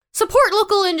Support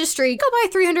local industry. Go buy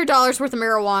 $300 worth of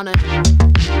marijuana.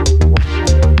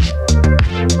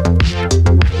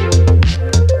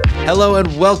 Hello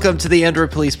and welcome to the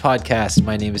Android Police Podcast.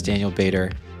 My name is Daniel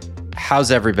Bader. How's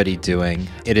everybody doing?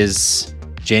 It is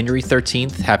January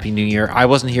 13th. Happy New Year. I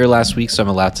wasn't here last week, so I'm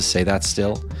allowed to say that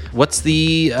still. What's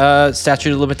the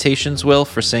statute of limitations, Will,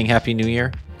 for saying Happy New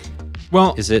Year?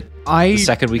 Well, is it the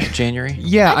second week of January?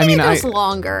 Yeah, I mean, it goes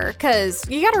longer because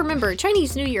you got to remember,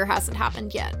 Chinese New Year hasn't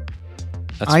happened yet.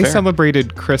 I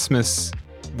celebrated Christmas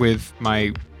with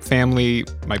my family,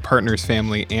 my partner's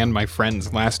family, and my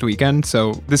friends last weekend.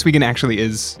 So this weekend actually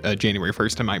is January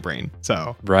 1st in my brain.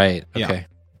 So right, okay. Yeah.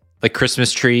 Like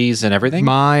Christmas trees and everything?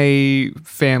 My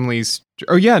family's...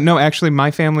 Oh, yeah, no, actually,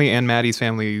 my family and Maddie's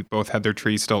family both had their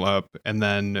trees still up. And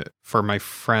then for my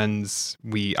friends,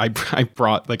 I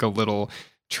brought like a little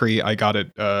tree I got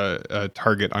at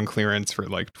Target on clearance for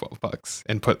like $12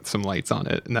 and put some lights on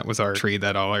it. And that was our tree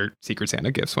that all our Secret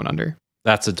Santa gifts went under.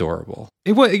 That's adorable.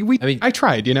 It was. I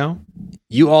tried, you know?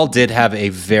 You all did have a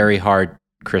very hard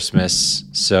Christmas,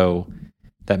 so...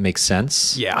 that makes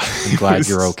sense. Yeah. I'm glad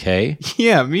you're okay.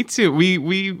 Yeah, me too.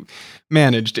 We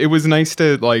managed. It was nice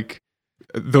to like,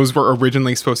 those were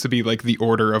originally supposed to be like the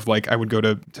order of like, I would go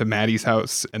to Maddie's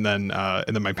house and then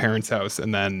my parents' house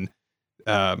and then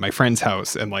my friend's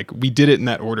house. And like, we did it in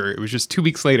that order. It was just 2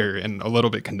 weeks later and a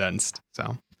little bit condensed.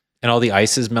 So. And all the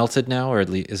ice is melted now, or at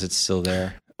least is it still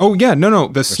there? Oh yeah, no.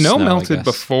 The snow melted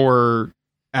before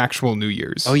actual New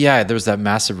Year's. Oh yeah, there was that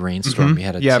massive rainstorm. Mm-hmm. We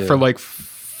had it too. For like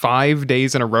 5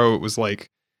 days in a row, it was like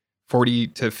 40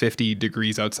 to 50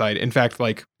 degrees outside. In fact,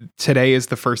 like today is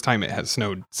the first time it has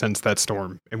snowed since that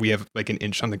storm. And we have like an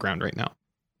inch on the ground right now.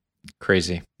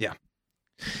 Crazy. Yeah.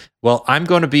 Well, I'm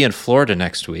going to be in Florida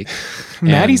next week.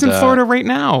 Maddie's in Florida right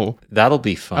now. That'll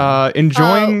be fun.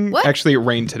 Enjoying, actually it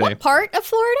rained today. What part of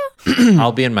Florida?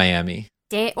 I'll be in Miami.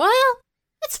 Well,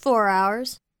 it's 4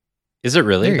 hours. Is it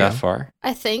really that far?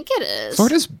 I think it is.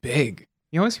 Florida's big.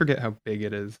 You always forget how big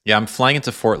it is. Yeah, I'm flying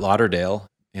into Fort Lauderdale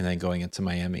and then going into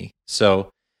Miami. So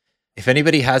if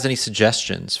anybody has any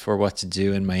suggestions for what to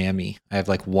do in Miami, I have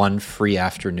like one free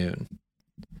afternoon.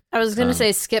 I was going to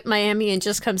say skip Miami and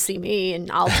just come see me, and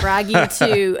I'll drag you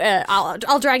to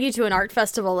I'll drag you to an art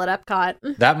festival at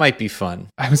Epcot. That might be fun.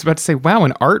 I was about to say, wow,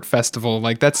 an art festival.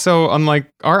 Like, that's so unlike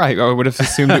I would have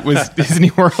assumed it was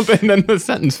Disney World, and then the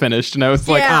sentence finished, and I was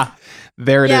like,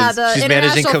 there it is. Yeah, the She's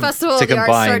International Festival of the Arts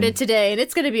combine. started today, and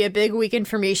it's going to be a big weekend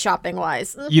for me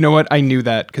shopping-wise. You know what? I knew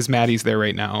that because Maddie's there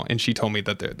right now, and she told me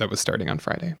that that was starting on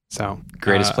Friday. So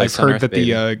greatest place I've on heard earth, that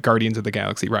baby. the Guardians of the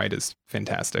Galaxy ride is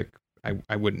fantastic.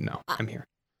 I wouldn't know. I'm here.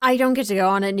 I don't get to go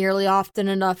on it nearly often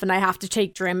enough, and I have to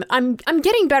take I'm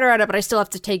getting better at it, but I still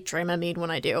have to take Dramamine when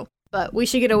I do. But we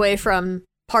should get away from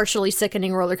partially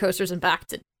sickening roller coasters and back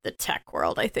to the tech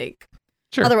world, I think.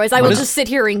 Sure. Otherwise, I will just sit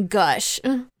here and gush.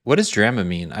 What does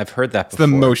Dramamine? I've heard that before.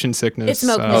 It's the motion sickness. It's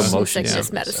motion sickness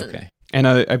sickness medicine. Okay. And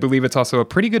I believe it's also a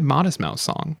pretty good Modest Mouse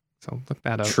song. So look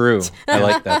that up. True. I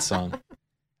like that song.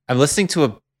 I'm listening to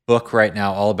a book right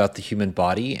now all about the human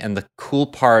body, and the cool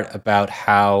part about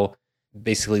how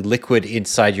basically liquid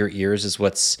inside your ears is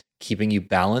what's keeping you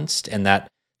balanced, and that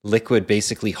liquid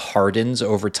basically hardens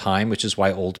over time, which is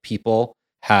why old people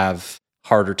have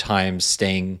harder times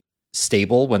staying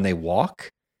stable when they walk,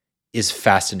 is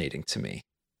fascinating to me.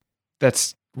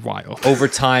 That's wild. Over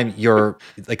time, you're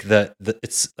like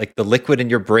it's like the liquid in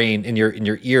your brain, in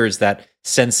your ears that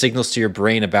sends signals to your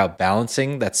brain about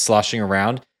balancing, that's sloshing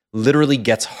around, literally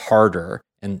gets harder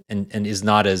and is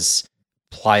not as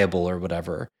pliable or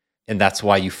whatever. And that's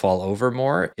why you fall over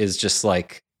more, is just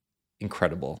like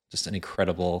incredible. Just an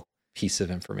incredible piece of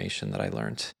information that I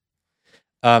learned.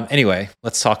 Anyway,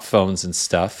 let's talk phones and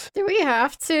stuff. Do we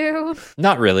have to?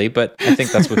 Not really, but I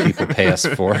think that's what people pay us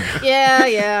for.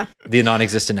 Yeah. The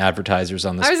non-existent advertisers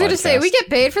on this podcast. I was going to say, we get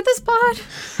paid for this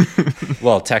pod?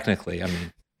 Well, technically, I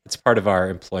mean, it's part of our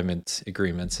employment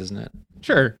agreements, isn't it?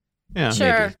 Sure. Yeah.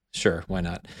 Sure. Maybe. Sure, why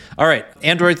not? All right,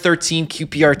 Android 13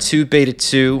 QPR2 Beta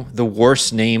 2, the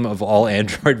worst name of all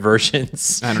Android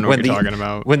versions. I don't know what you're talking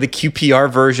about. When the QPR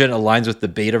version aligns with the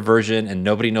beta version and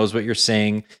nobody knows what you're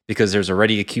saying because there's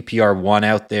already a QPR1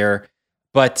 out there.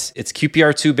 But it's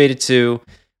QPR2 Beta 2.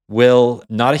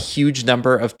 Not a huge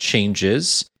number of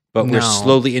changes, but we're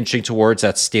slowly inching towards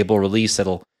that stable release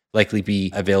that'll likely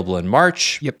be available in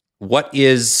March. Yep. What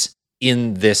is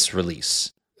in this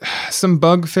release? Some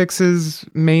bug fixes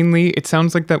mainly. It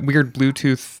sounds like that weird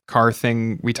Bluetooth car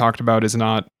thing we talked about is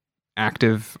not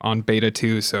active on beta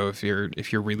 2. So if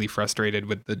you're really frustrated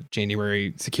with the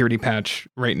January security patch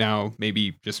right now,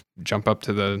 maybe just jump up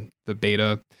to the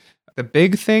beta. The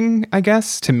big thing, I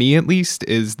guess, to me at least,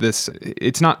 is this.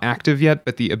 It's not active yet,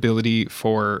 but the ability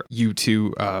for you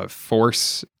to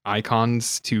force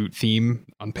icons to theme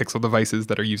on Pixel devices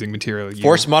that are using Material You.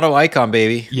 Force mono icon,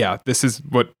 baby. Yeah, this is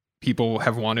what people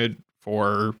have wanted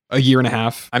for a year and a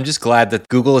half. I'm just glad that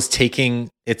Google is taking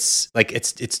it's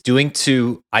doing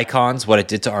to icons what it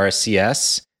did to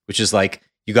RSCS, which is like,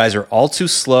 you guys are all too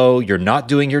slow. You're not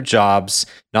doing your jobs.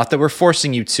 Not that we're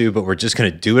forcing you to, but we're just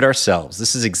going to do it ourselves.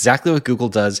 This is exactly what Google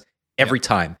does every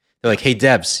time. They're like, hey,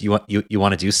 devs, you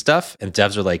want to do stuff? And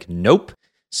devs are like, nope.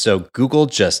 So Google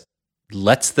just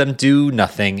lets them do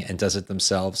nothing and does it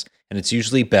themselves. And it's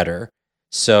usually better.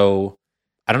 So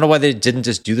I don't know why they didn't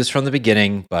just do this from the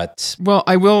beginning, but well,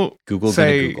 I will Google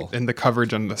say Google. In the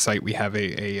coverage on the site, we have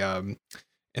an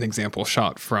example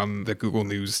shot from the Google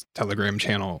News Telegram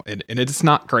channel. And it's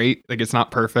not great. Like, it's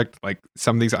not perfect. Like,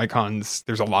 some of these icons,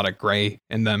 there's a lot of gray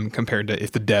in them compared to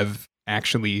if the dev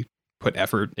actually put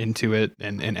effort into it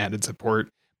and added support.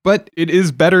 But it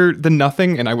is better than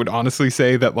nothing. And I would honestly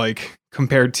say that, like,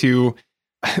 compared to,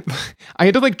 I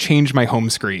had to like change my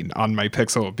home screen on my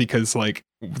Pixel because like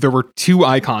there were 2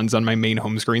 icons on my main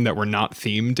home screen that were not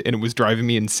themed and it was driving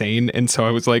me insane. And so I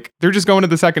was like, they're just going to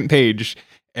the second page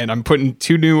and I'm putting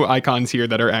 2 new icons here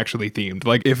that are actually themed.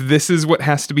 Like, if this is what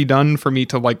has to be done for me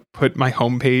to like put my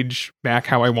homepage back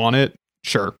how I want it,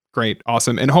 sure, great,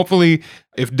 awesome. And hopefully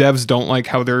if devs don't like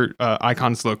how their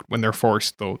icons look when they're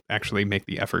forced, they'll actually make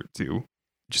the effort to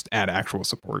just add actual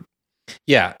support.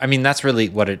 Yeah, I mean, that's really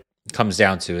what it comes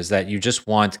down to, is that you just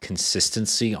want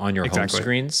consistency on your home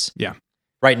screens. Yeah.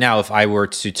 Right now, if I were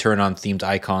to turn on themed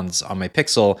icons on my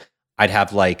Pixel, I'd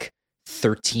have like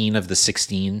 13 of the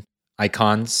 16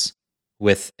 icons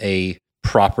with a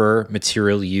proper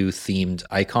Material You themed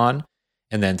icon,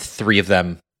 and then 3 of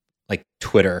them, like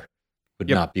Twitter, would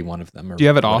not be one of them. Or do you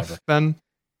have it whatever. off then?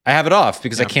 I have it off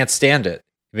because I can't stand it.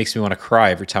 It makes me want to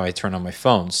cry every time I turn on my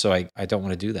phone, so I don't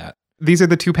want to do that. These are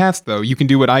the 2 paths, though. You can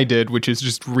do what I did, which is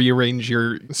just rearrange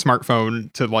your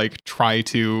smartphone to like try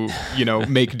to,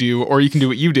 make do, or you can do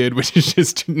what you did, which is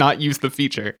just not use the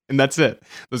feature. And that's it.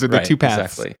 Those are the 2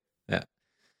 paths. Exactly. Yeah.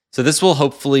 So this will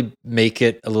hopefully make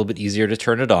it a little bit easier to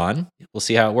turn it on. We'll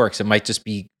see how it works. It might just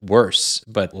be worse,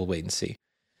 but we'll wait and see.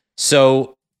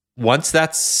 So once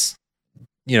that's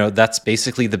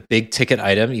basically the big ticket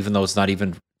item, even though it's not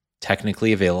even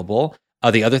technically available.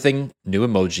 The other thing, new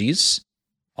emojis.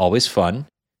 Always fun.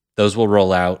 Those will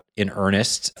roll out in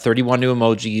earnest. 31 new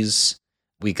emojis.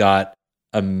 We got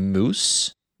a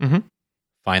moose,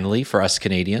 finally, for us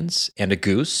Canadians, and a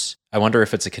goose. I wonder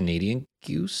if it's a Canadian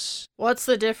goose. What's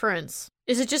the difference?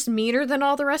 Is it just meaner than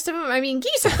all the rest of them? I mean,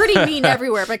 geese are pretty mean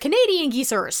everywhere, but Canadian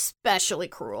geese are especially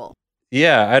cruel.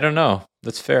 Yeah, I don't know.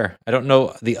 That's fair. I don't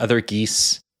know the other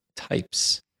geese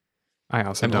types.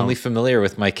 I'm only familiar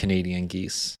with my Canadian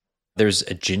geese. There's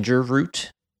a ginger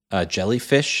root, a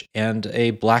jellyfish, and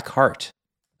a black heart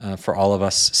for all of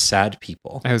us sad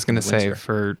people. I was going to say,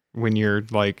 for when you're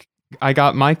like, I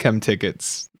got my chem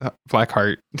tickets, black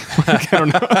heart. Like, I don't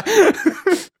know.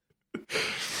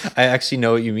 I actually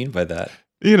know what you mean by that.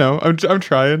 I'm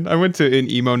trying. I went to an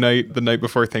emo night the night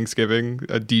before Thanksgiving,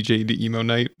 a DJ'd emo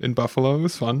night in Buffalo. It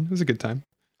was fun. It was a good time.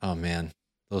 Oh man,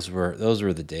 those were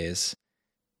the days.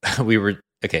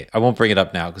 Okay, I won't bring it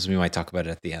up now because we might talk about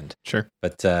it at the end. Sure.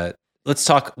 But let's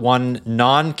talk one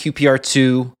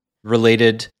non-QPR2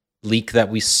 related leak that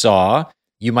we saw.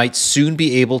 You might soon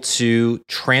be able to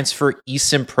transfer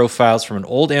eSIM profiles from an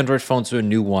old Android phone to a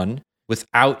new one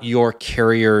without your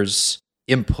carrier's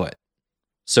input.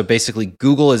 So basically,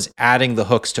 Google is adding the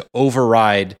hooks to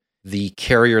override the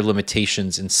carrier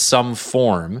limitations in some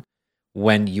form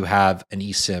when you have an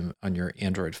eSIM on your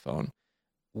Android phone.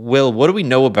 Will, what do we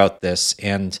know about this,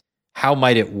 and how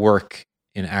might it work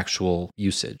in actual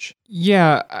usage?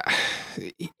 Yeah,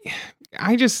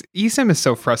 eSIM is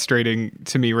so frustrating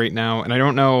to me right now, and I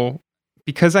don't know,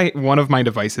 because one of my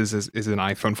devices is an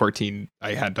iPhone 14.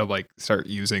 I had to start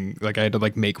using, I had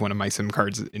to make one of my SIM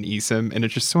cards an eSIM, and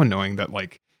it's just so annoying that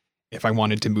if I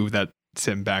wanted to move that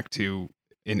SIM back to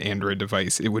an Android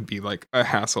device, it would be a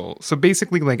hassle. So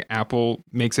basically, Apple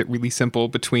makes it really simple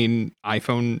between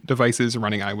iPhone devices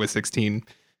running iOS 16.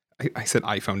 I said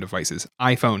iPhone devices.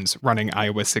 iPhones running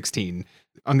iOS 16.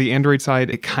 On the Android side,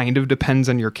 it kind of depends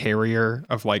on your carrier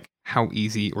of how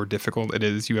easy or difficult it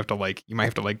is. You have to you might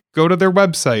have to go to their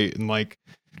website and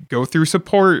go through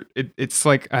support. It's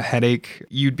a headache.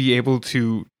 You'd be able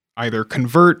to either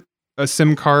convert a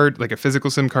SIM card, a physical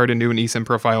SIM card, into an eSIM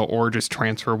profile, or just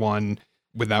transfer one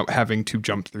without having to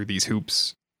jump through these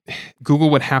hoops. Google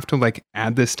would have to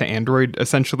add this to Android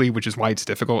essentially, which is why it's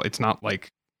difficult. It's not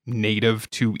native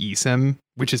to eSIM,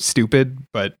 which is stupid,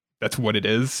 but that's what it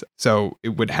is. So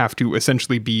it would have to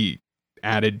essentially be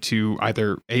added to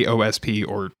either AOSP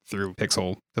or through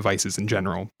Pixel devices in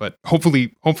general, but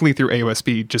hopefully through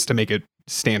AOSP, just to make it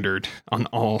standard on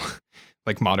all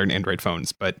like modern Android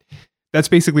phones. But that's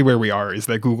basically where we are, is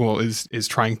that Google is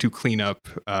trying to clean up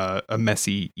a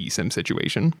messy eSIM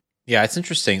situation. Yeah, it's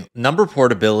interesting. Number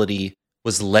portability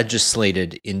was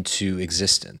legislated into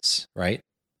existence, right?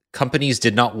 Companies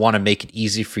did not want to make it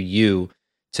easy for you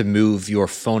to move your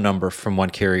phone number from one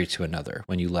carrier to another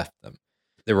when you left them.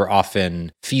 There were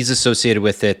often fees associated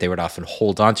with it. They would often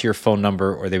hold on to your phone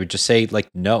number, or they would just say, like,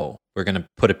 no, we're going to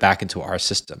put it back into our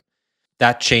system.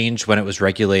 That changed when it was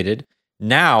regulated.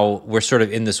 Now we're sort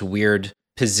of in this weird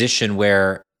position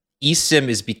where eSIM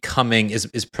is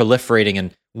proliferating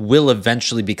and will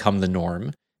eventually become the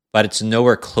norm, but it's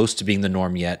nowhere close to being the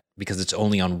norm yet because it's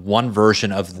only on one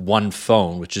version of one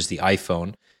phone, which is the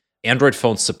iPhone. Android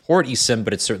phones support eSIM,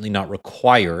 but it's certainly not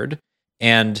required.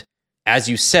 And as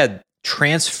you said,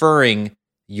 transferring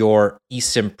your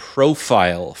eSIM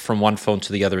profile from one phone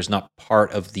to the other is not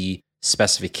part of the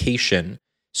specification.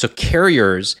 So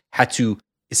carriers had to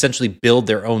essentially build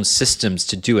their own systems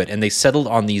to do it. And they settled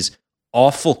on these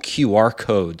awful QR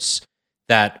codes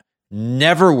that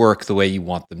never work the way you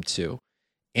want them to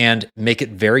and make it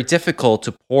very difficult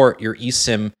to port your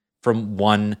eSIM from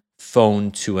one phone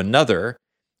to another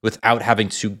without having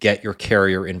to get your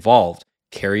carrier involved.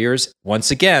 Carriers,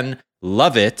 once again,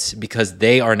 love it because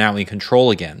they are now in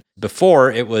control again.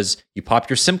 Before, it was you pop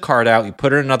your SIM card out, you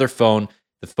put it in another phone,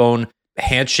 the phone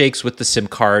handshakes with the SIM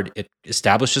card, it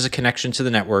establishes a connection to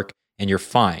the network, and you're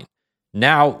fine.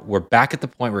 Now, we're back at the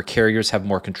point where carriers have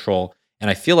more control, and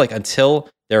I feel like until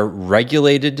they're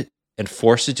regulated and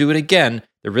forced to do it again,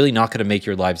 they're really not going to make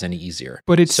your lives any easier.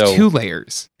 But it's two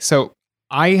layers. So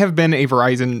I have been a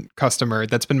Verizon customer.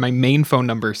 That's been my main phone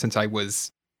number since I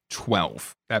was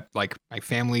 12. That, like, my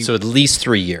family. So at least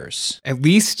 3 years. At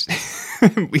least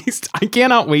I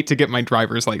cannot wait to get my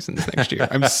driver's license next year.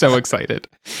 I'm so excited.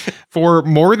 For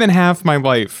more than half my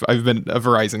life, I've been a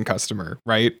Verizon customer,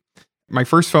 right? My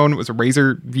first phone was a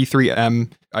Razr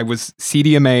V3M. I was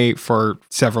CDMA for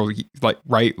several, it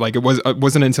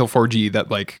wasn't until 4G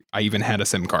that, like, I even had a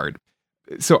SIM card.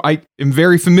 So I am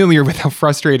very familiar with how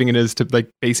frustrating it is to, like,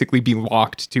 basically be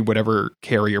locked to whatever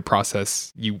carrier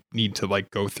process you need to, like,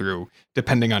 go through,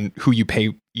 depending on who you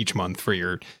pay each month for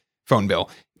your phone bill.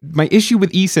 My issue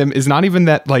with eSIM is not even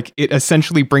that, like, it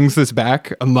essentially brings this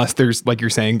back, unless there's, like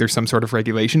you're saying, there's some sort of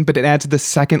regulation, but it adds the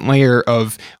second layer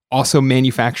of also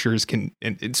manufacturers can,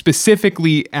 and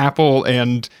specifically Apple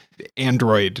and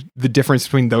Android, the difference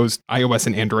between those iOS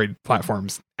and Android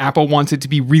platforms. Apple wants it to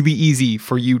be really easy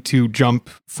for you to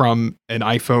jump from an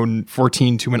iPhone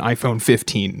 14 to an iPhone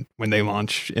 15 when they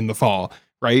launch in the fall,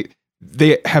 right?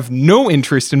 They have no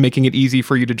interest in making it easy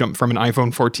for you to jump from an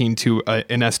iPhone 14 to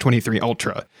an S23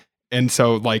 Ultra. And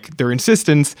so, like, their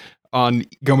insistence on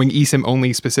going eSIM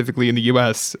only, specifically in the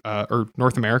US or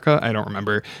North America, I don't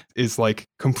remember, is, like,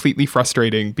 completely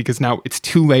frustrating because now it's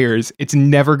two layers. It's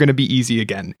never going to be easy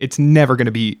again. It's never going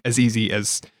to be as easy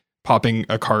as popping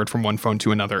a card from one phone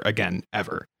to another again,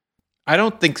 ever. I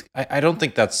don't think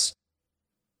that's.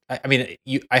 I mean,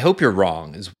 I hope you're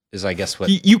wrong. Is I guess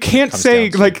what you can't say,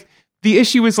 like. The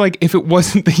issue is, like, if it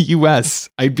wasn't the US,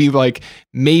 I'd be like,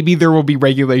 maybe there will be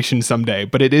regulation someday,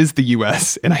 but it is the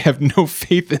US, and I have no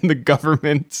faith in the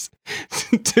government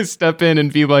to step in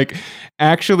and be like,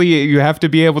 actually, you have to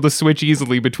be able to switch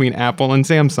easily between Apple and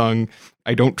Samsung.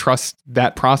 I don't trust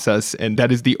that process, and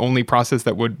that is the only process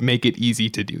that would make it easy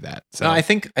to do that. So no, I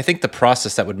think the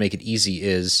process that would make it easy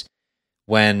is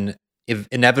when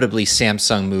inevitably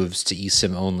Samsung moves to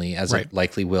eSIM only, as it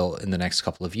likely will in the next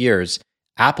couple of years.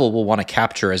 Apple will want to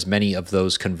capture as many of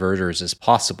those converters as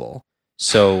possible.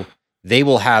 So they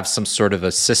will have some sort of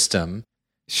a system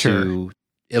to,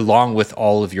 along with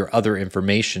all of your other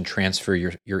information, transfer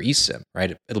your eSIM,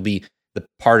 right? It'll be the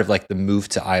part of, like, the move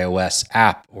to iOS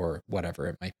app or whatever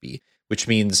it might be, which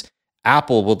means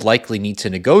Apple would likely need to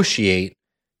negotiate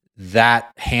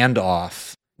that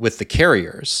handoff with the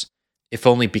carriers, if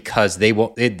only because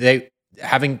they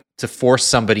having to force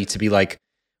somebody to be like,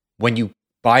 when you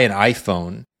buy an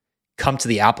iPhone, come to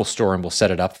the Apple store and we'll set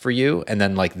it up for you. And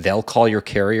then, like, they'll call your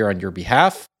carrier on your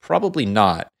behalf. Probably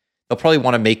not. They'll probably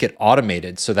want to make it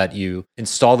automated so that you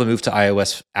install the Move to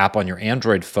iOS app on your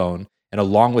Android phone. And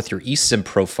along with your eSIM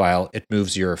profile, it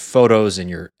moves your photos and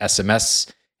your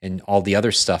SMS and all the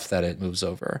other stuff that it moves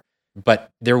over.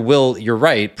 But there will, you're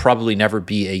right, probably never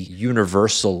be a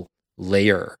universal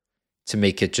layer to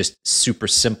make it just super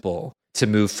simple to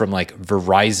move from, like,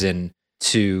 Verizon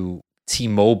to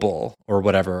T-Mobile or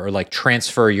whatever, or, like,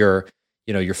 transfer your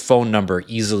your phone number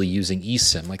easily using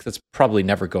eSIM. Like that's probably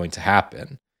never going to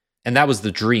happen. And that was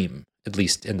the dream, at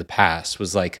least in the past,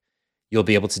 was like you'll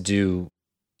be able to do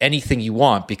anything you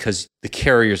want because the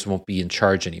carriers won't be in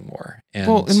charge anymore. And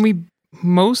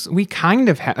we kind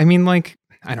of have,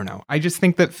 I don't know. I just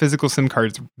think that physical SIM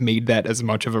cards made that as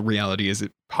much of a reality as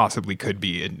it possibly could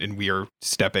be. And we are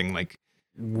stepping like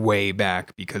way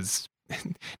back because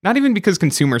not even because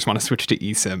consumers want to switch to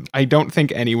eSIM. I don't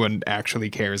think anyone actually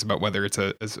cares about whether it's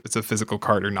a physical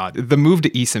card or not. The move to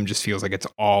eSIM just feels like it's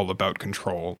all about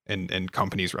control and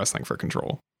companies wrestling for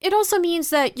control. It also means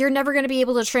that you're never going to be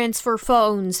able to transfer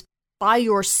phones by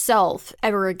yourself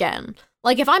ever again.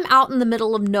 Like if I'm out in the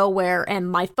middle of nowhere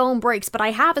and my phone breaks, but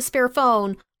I have a spare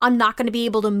phone, I'm not going to be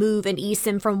able to move an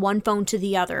eSIM from one phone to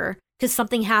the other because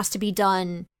something has to be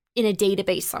done in a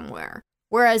database somewhere.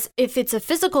 Whereas if it's a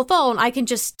physical phone, I can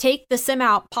just take the SIM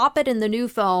out, pop it in the new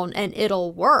phone, and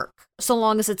it'll work, so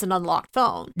long as it's an unlocked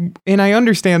phone. And I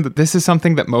understand that this is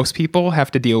something that most people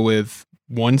have to deal with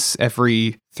once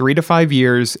every 3 to 5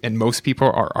 years, and most people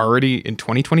are already in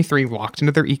 2023 locked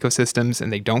into their ecosystems,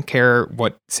 and they don't care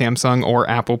what Samsung or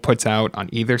Apple puts out on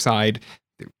either side.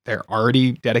 They're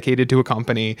already dedicated to a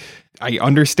company. I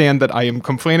understand that I am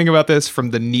complaining about this from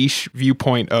the niche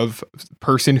viewpoint of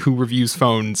person who reviews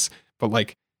phones. But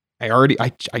like, I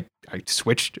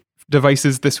switched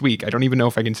devices this week. I don't even know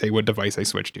if I can say what device I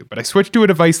switched to, but I switched to a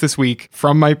device this week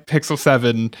from my Pixel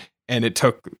 7, and it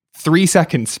took 3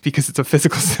 seconds because it's a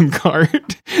physical SIM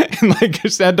card, and like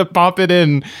just had to pop it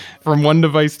in from one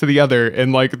device to the other.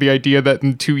 And like the idea that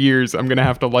in 2 years I'm gonna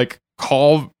have to like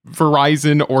call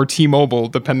Verizon or T-Mobile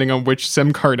depending on which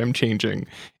SIM card I'm changing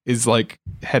is like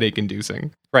headache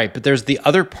inducing. Right, but there's the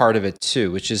other part of it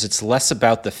too, which is it's less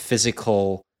about the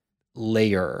physical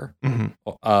layer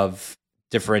of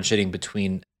differentiating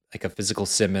between like a physical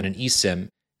SIM and an eSIM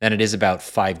than it is about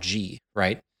 5G,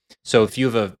 right? So if you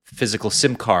have a physical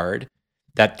SIM card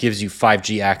that gives you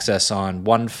 5G access on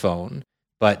one phone,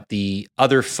 but the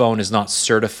other phone is not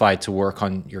certified to work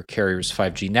on your carrier's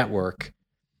 5G network,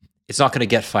 it's not going to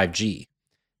get 5G.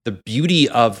 The beauty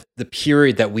of the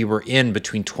period that we were in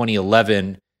between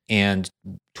 2011 and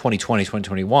 2020,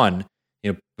 2021,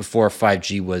 before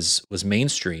 5G was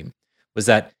mainstream, was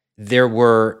that there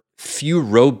were few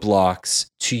roadblocks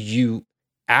to you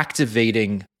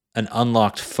activating an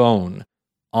unlocked phone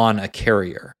on a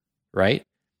carrier, right?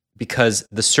 Because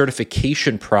the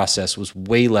certification process was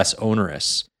way less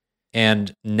onerous.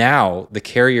 And now the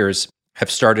carriers have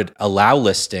started allow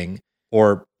listing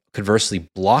or conversely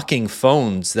blocking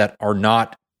phones that are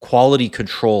not quality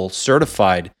control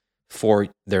certified for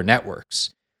their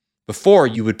networks. Before,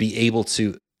 you would be able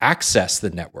to access the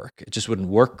network. It just wouldn't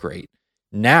work great.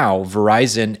 Now,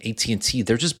 Verizon, AT&T,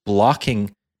 they're just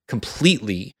blocking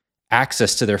completely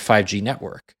access to their 5G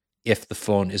network if the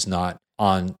phone is not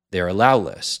on their allow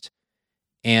list.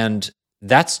 And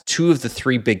that's 2 of the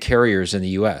 3 big carriers in the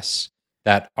US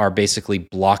that are basically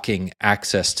blocking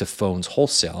access to phones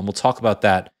wholesale. And we'll talk about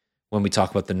that when we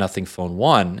talk about the Nothing Phone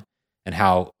 1 and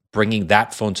how bringing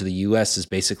that phone to the US is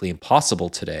basically impossible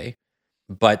today.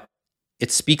 But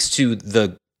it speaks to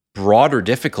the broader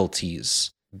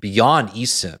difficulties beyond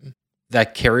eSIM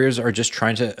that carriers are just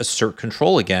trying to assert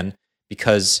control again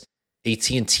because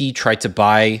AT&T tried to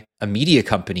buy a media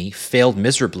company, failed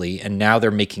miserably, and now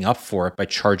they're making up for it by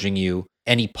charging you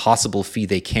any possible fee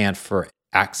they can for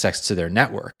access to their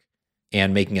network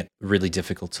and making it really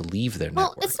difficult to leave their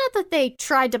network. Well, it's not that they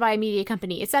tried to buy a media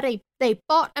company. It's that they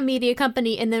bought a media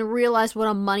company and then realized what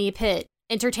a money pit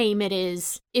entertainment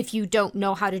is if you don't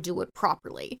know how to do it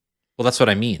properly. Well, that's what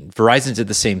I mean. Verizon did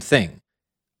the same thing.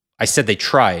 I said they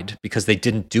tried because they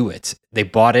didn't do it. They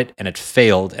bought it and it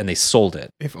failed and they sold it.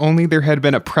 If only there had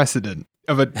been a precedent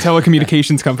of a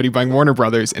telecommunications company buying Warner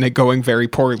Brothers and it going very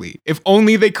poorly. If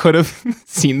only they could have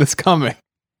seen this coming.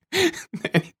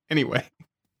 Anyway.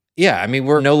 Yeah, I mean,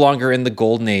 we're no longer in the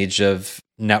golden age of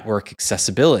network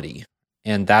accessibility,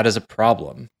 and that is a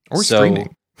problem. Or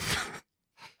streaming.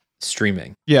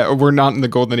 Streaming. Yeah, we're not in the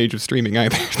golden age of streaming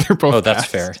either. They're both that's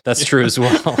past. fair. That's true as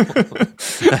well.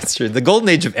 That's true. The golden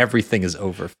age of everything is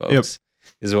over, folks,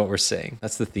 is what we're saying.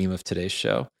 That's the theme of today's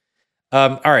show.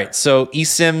 All right, so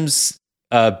eSIM's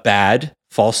bad,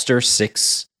 Falster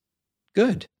 6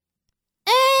 good.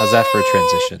 How's that for a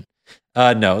transition?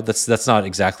 No, that's not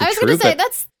exactly true. I was going to say,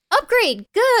 that's upgrade,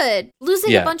 good.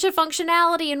 Losing a bunch of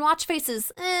functionality and watch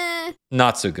faces,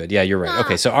 not so good. Yeah, you're right.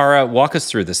 Okay, so Ara, walk us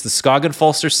through this. The Skagen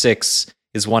Falster 6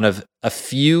 is one of a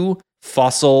few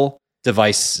fossil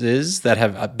devices that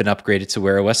have been upgraded to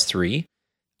Wear OS 3.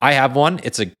 I have one.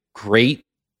 It's a great,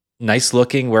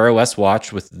 nice-looking Wear OS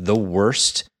watch with the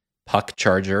worst puck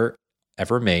charger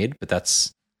ever made, but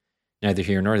that's neither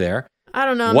here nor there. I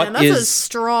don't know, man. That's a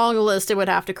strong list it would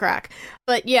have to crack.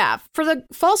 But yeah, for the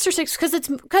False or 6,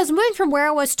 because moving from Wear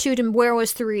OS 2 to Wear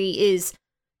OS 3 is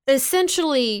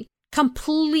essentially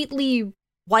completely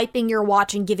wiping your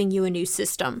watch and giving you a new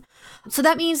system. So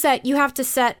that means that you have to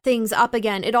set things up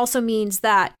again. It also means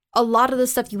that a lot of the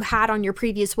stuff you had on your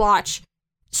previous watch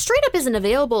straight up isn't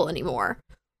available anymore.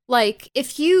 Like,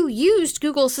 if you used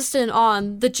Google Assistant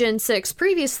on the Gen 6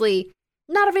 previously,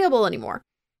 not available anymore.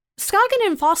 Skagen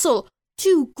and Fossil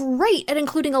do great at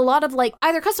including a lot of, like,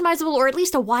 either customizable or at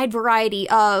least a wide variety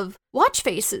of watch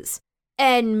faces.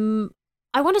 And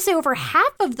I want to say over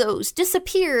half of those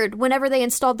disappeared whenever they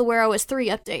installed the Wear OS 3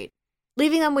 update,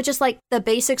 leaving them with just, like, the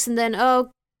basics and then,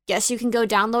 oh, guess you can go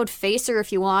download Facer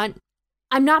if you want.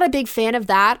 I'm not a big fan of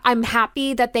that. I'm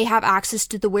happy that they have access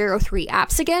to the Wear OS 3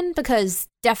 apps again, because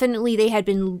definitely they had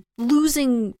been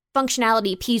losing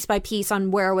functionality piece by piece on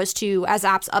Wear OS 2 as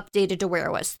apps updated to Wear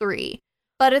OS 3.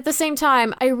 But at the same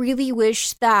time, I really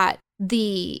wish that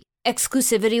the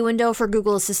exclusivity window for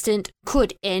Google Assistant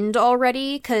could end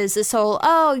already, because this whole,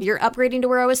 oh, you're upgrading to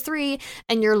Wear OS 3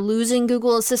 and you're losing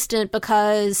Google Assistant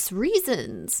because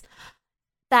reasons,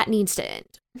 that needs to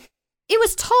end. It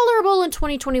was tolerable in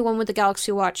 2021 with the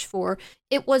Galaxy Watch 4.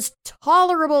 It was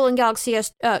tolerable in Galaxy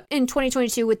S in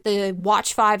 2022 with the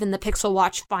Watch 5 and the Pixel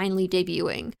Watch finally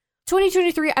debuting.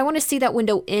 2023, I want to see that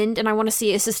window end, and I want to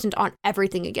see Assistant on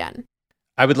everything again.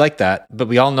 I would like that, but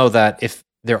we all know that if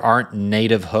there aren't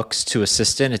native hooks to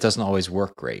Assistant, it doesn't always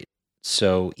work great.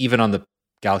 So even on the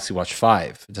Galaxy Watch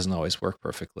 5, it doesn't always work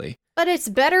perfectly. But it's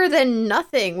better than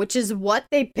nothing, which is what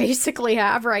they basically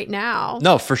have right now.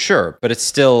 No, for sure, but it's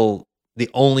still the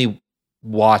only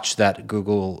watch that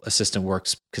Google Assistant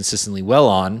works consistently well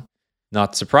on,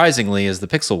 not surprisingly, is the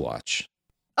Pixel Watch.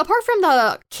 Apart from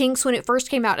the kinks when it first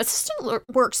came out, Assistant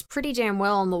works pretty damn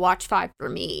well on the Watch 5 for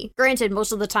me. Granted,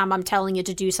 most of the time I'm telling it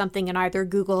to do something in either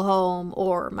Google Home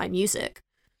or my music.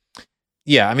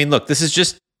 Yeah, I mean, look, this is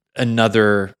just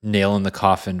another nail in the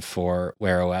coffin for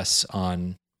Wear OS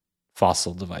on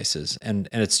Fossil devices. And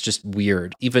it's just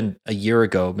weird. Even a year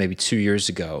ago, maybe 2 years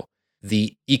ago,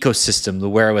 the ecosystem, the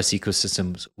Wear OS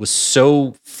ecosystem was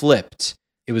so flipped.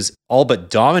 It was all but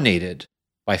dominated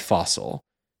by Fossil.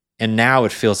 And now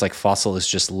it feels like Fossil is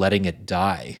just letting it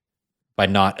die by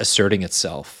not asserting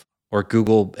itself, or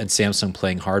Google and Samsung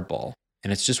playing hardball.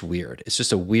 And it's just weird. It's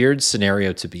just a weird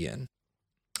scenario to be in.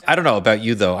 I don't know about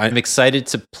you, though. I'm excited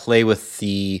to play with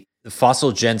the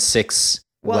Fossil Gen 6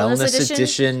 Wellness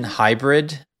Edition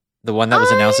hybrid, the one that was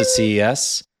announced at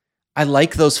CES. I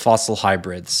like those Fossil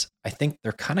hybrids. I think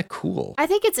they're kind of cool. I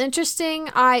think it's interesting.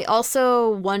 I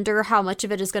also wonder how much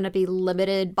of it is going to be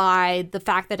limited by the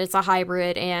fact that it's a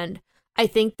hybrid, and I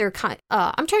think they're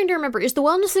I'm trying to remember, is the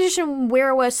Wellness Edition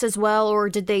Wear OS as well, or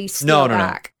did they scale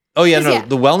back? No. Oh yeah, no. Yeah.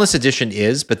 The Wellness Edition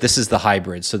is, but this is the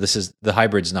hybrid. So the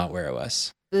hybrid's not Wear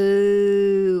OS.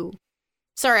 Boo.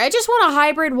 Sorry, I just want a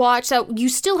hybrid watch that you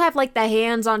still have like the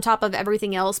hands on top of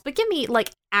everything else, but give me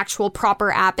like actual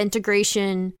proper app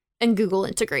integration and Google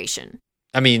integration.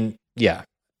 I mean, yeah,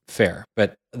 fair.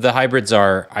 But the hybrids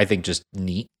are, I think, just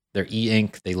neat. They're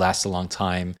e-ink. They last a long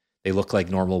time. They look like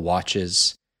normal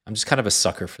watches. I'm just kind of a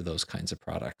sucker for those kinds of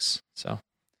products. So,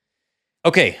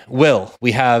 okay, Will,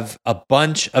 we have a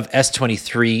bunch of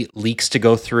S23 leaks to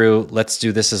go through. Let's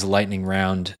do this as a lightning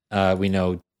round. We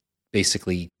know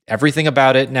basically everything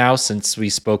about it now since we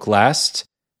spoke last.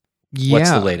 Yeah.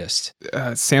 What's the latest?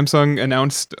 Samsung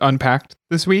announced Unpacked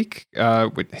this week.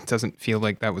 It doesn't feel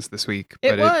like that was this week,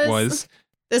 but it was.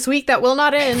 This week that will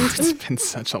not end. It's been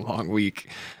such a long week.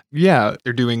 Yeah,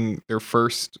 they're doing their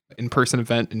first in-person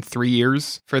event in 3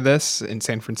 years for this in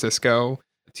San Francisco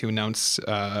to announce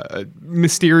a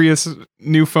mysterious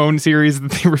new phone series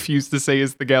that they refuse to say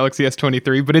is the Galaxy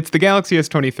S23, but it's the Galaxy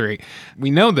S23.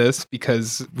 We know this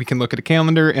because we can look at a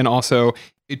calendar, and also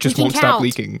it just won't stop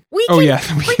leaking. We can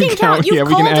count. Yeah,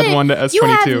 we can add one to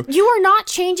S22. You are not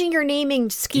changing your naming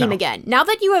scheme again. Now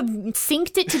that you have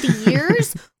synced it to the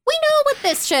years, we know what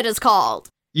this shit is called.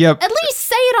 Yep. At least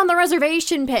say it on the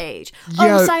reservation page.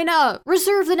 Yeah. Oh, sign up.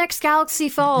 Reserve the next Galaxy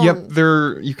phone.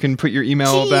 Yep. You can put your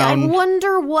email down. I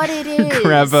wonder what it is.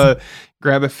 grab a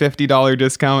 $50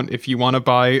 discount if you want to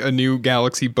buy a new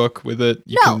Galaxy book with it.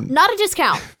 Not a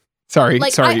discount. Sorry. I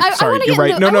You're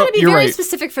right. I want to be very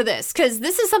specific for this, because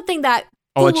this is something that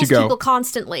fools people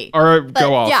constantly. All right,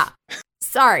 go off. Yeah.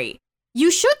 Sorry. You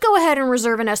should go ahead and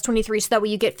reserve an S23 so that way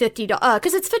you get $50,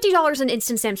 because it's $50 in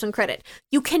instant Samsung credit.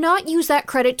 You cannot use that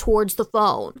credit towards the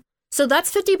phone. So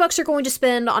that's $50 you're going to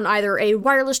spend on either a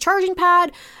wireless charging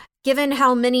pad, given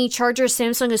how many chargers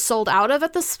Samsung has sold out of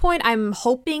at this point, I'm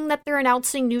hoping that they're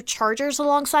announcing new chargers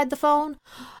alongside the phone.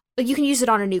 But you can use it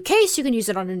on a new case, you can use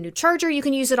it on a new charger, you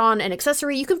can use it on an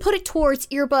accessory, you can put it towards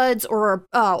earbuds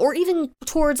or even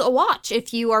towards a watch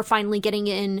if you are finally getting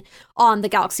in on the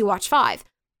Galaxy Watch 5.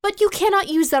 But you cannot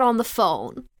use that on the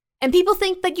phone. And people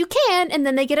think that you can, and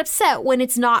then they get upset when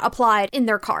it's not applied in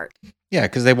their cart. Yeah,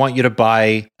 because they want you to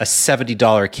buy a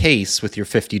 $70 case with your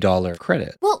 $50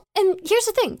 credit. Well, and here's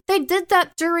the thing. They did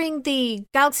that during the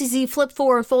Galaxy Z Flip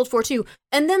 4 and Fold 4 2,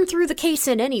 and then threw the case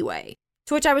in anyway.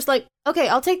 To which I was like, okay,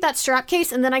 I'll take that strap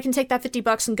case, and then I can take that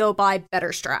 $50 and go buy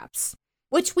better straps.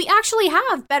 Which we actually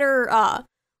have better.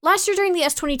 Last year during the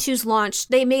S22's launch,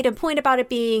 they made a point about it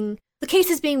being, the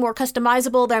cases being more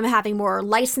customizable, them having more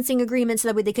licensing agreements, so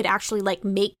that way they could actually like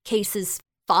make cases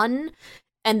fun.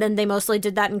 And then they mostly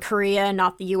did that in Korea and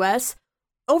not the US.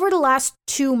 Over the last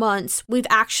 2 months, we've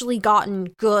actually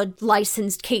gotten good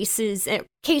licensed cases,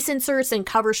 case inserts and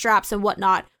cover straps and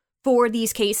whatnot for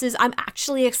these cases. I'm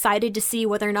actually excited to see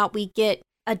whether or not we get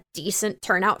a decent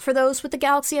turnout for those with the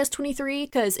Galaxy S23,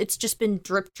 because it's just been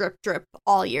drip, drip, drip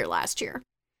all year last year.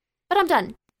 But I'm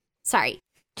done. Sorry.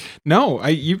 No,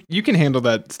 you can handle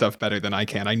that stuff better than I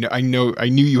can. I knew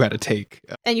you had a take.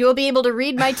 And you will be able to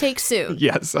read my take soon.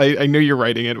 Yes, I know you're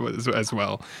writing it as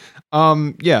well.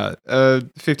 $50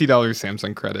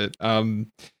 Samsung credit.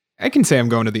 I can say I'm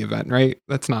going to the event, right?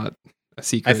 That's not a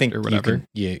secret, I think or whatever.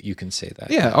 You can say that.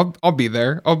 Yeah, I'll be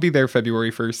there. I'll be there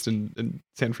February 1st in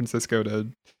San Francisco to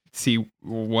see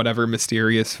whatever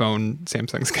mysterious phone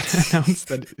Samsung's going to announce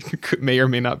that may or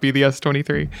may not be the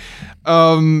S23.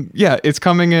 Yeah, it's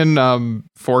coming in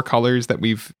 4 colors that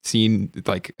we've seen,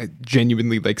 like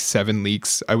genuinely like 7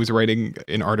 leaks. I was writing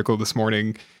an article this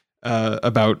morning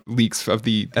about leaks of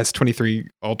the S23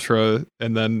 Ultra,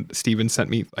 and then Steven sent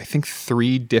me, I think,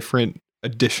 3 different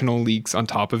additional leaks on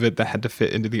top of it that had to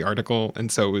fit into the article,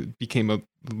 and so it became a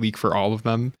leak for all of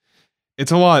them.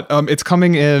 It's a lot. It's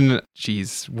coming in,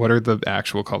 what are the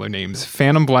actual color names?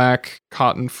 Phantom Black,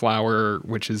 Cotton Flower,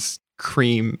 which is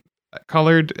cream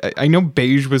colored. I know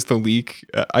beige was the leak.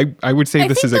 I would say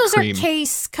this is a cream. I think those are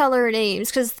case color names,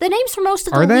 because the names for most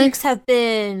of the leaks have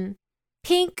been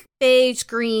pink, beige,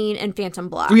 green, and Phantom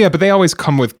Black. Oh, yeah, but they always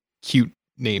come with cute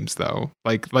names, though.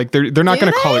 Like they're not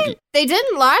going to call it. They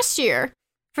didn't last year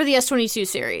for the S22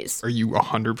 series. Are you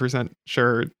 100%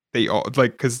 sure? They all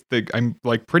because I'm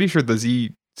like pretty sure the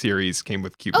Z series came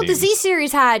with cute names. Oh, the Z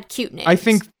series had cute names. I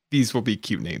think these will be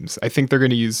cute names. I think they're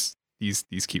going to use these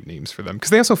cute names for them because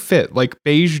they also fit. Like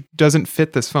beige doesn't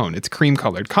fit this phone. It's cream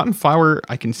colored. Cotton Flower,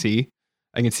 I can see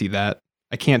that.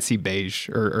 I can't see beige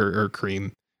or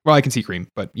cream. Well, I can see cream,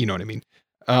 but you know what I mean.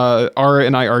 Ara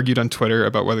and I argued on Twitter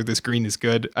about whether this green is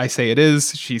good. I say it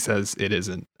is. She says it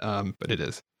isn't. But it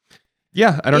is.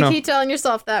 Yeah, I don't know. You keep telling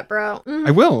yourself that, bro. Mm.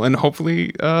 I will, and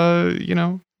hopefully,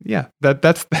 yeah,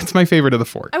 that's my favorite of the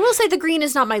 4. I will say the green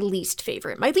is not my least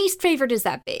favorite. My least favorite is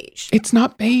that beige. It's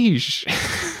not beige.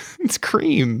 It's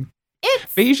cream.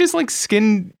 Beige is like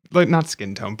skin, like not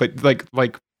skin tone, but like my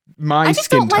skin tone. I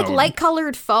just don't like light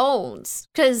colored phones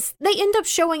because they end up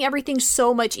showing everything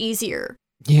so much easier.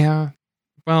 Yeah.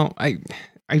 Well, I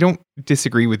don't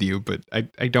disagree with you, but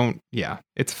I don't. Yeah,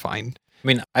 it's fine. I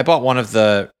mean, I bought one of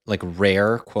the like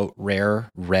rare, quote, rare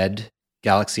red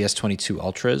Galaxy S22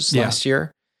 Ultras last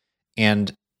year.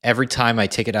 And every time I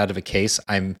take it out of a case,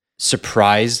 I'm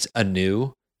surprised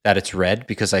anew that it's red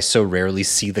because I so rarely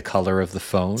see the color of the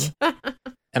phone.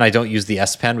 And I don't use the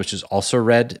S Pen, which is also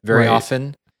red very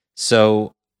often.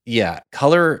 So yeah,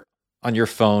 color on your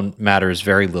phone matters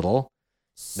very little.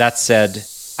 That said,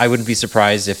 I wouldn't be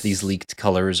surprised if these leaked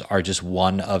colors are just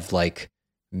one of like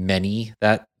many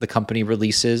that the company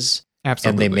releases. Absolutely.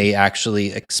 And they may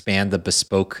actually expand the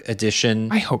bespoke edition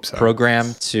I hope so.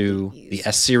 program to the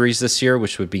S series this year,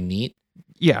 which would be neat.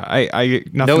 Yeah, I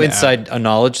no inside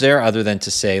knowledge there other than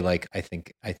to say like I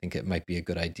think it might be a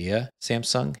good idea,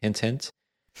 Samsung, hint hint.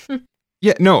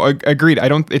 Yeah, no, agreed.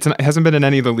 It hasn't been in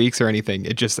any of the leaks or anything.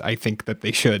 It just, I think that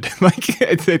they should. Like,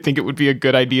 I think it would be a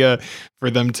good idea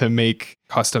for them to make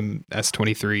custom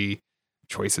S23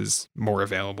 choices more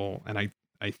available. And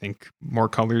I think more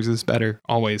colors is better,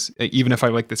 always, even if I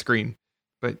like this green.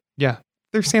 But yeah,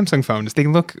 they're Samsung phones. They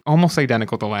look almost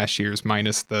identical to last year's,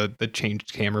 minus the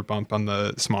changed camera bump on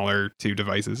the smaller 2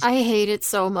 devices. I hate it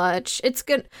so much. It's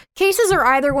good. Cases are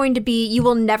either going to be, you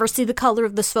will never see the color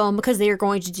of this phone because they are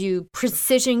going to do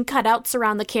precision cutouts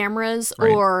around the cameras,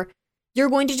 or you're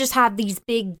going to just have these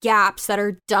big gaps that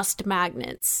are dust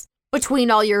magnets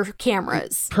between all your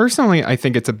cameras. Personally, I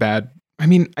think it's a bad... I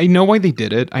mean, I know why they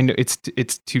did it. I know it's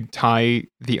to tie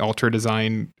the Ultra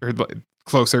design or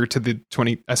closer to the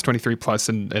S23 Plus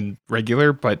and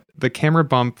regular, but the camera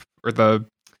bump, or the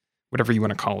whatever you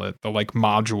want to call it, the like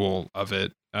module of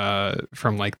it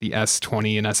from like the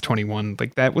S20 and S21,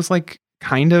 like that was like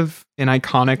kind of an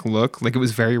iconic look. Like it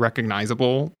was very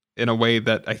recognizable in a way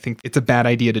that I think it's a bad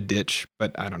idea to ditch,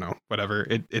 but I don't know, whatever.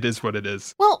 It is what it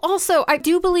is. Well, also, I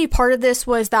do believe part of this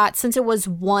was that since it was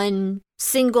one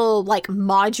single like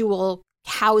module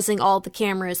housing all the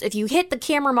cameras, if you hit the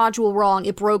camera module wrong,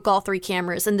 it broke all three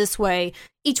cameras. And this way,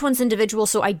 each one's individual,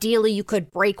 so ideally you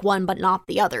could break one but not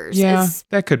the others. Yeah,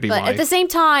 that could be but why. At the same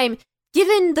time,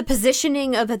 given the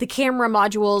positioning of the camera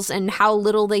modules and how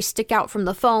little they stick out from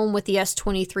the phone with the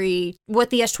S23,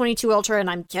 with the S22 Ultra, and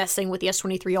I'm guessing with the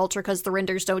S23 Ultra because the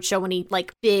renders don't show any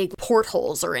like big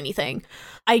portholes or anything,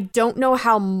 I don't know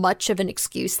how much of an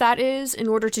excuse that is in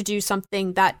order to do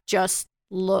something that just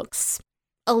looks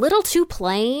a little too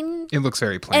plain. It looks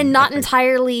very plain. And not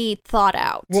entirely thought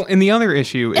out. Well, and the other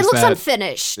issue is it looks that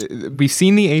unfinished. We've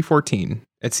seen the A14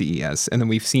 at CES, and then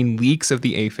we've seen leaks of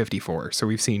the A54. So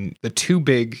we've seen the two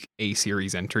big A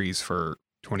series entries for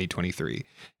 2023.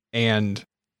 And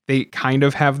they kind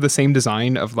of have the same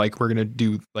design of like, we're going to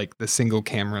do like the single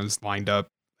cameras lined up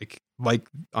like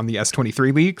on the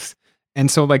S23 leaks.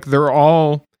 And so like they're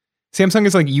all, Samsung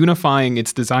is like unifying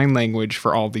its design language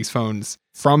for all these phones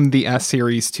from the S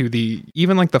series to the,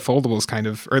 even like the foldables kind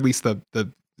of, or at least the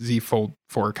Z Fold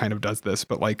 4 kind of does this,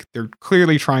 but like they're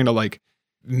clearly trying to like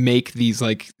make these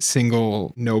like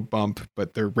single no bump,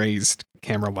 but they're raised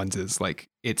camera lenses. Like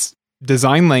it's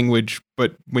design language,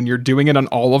 but when you're doing it on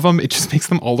all of them, it just makes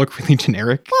them all look really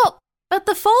generic. Well, but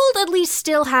the Fold at least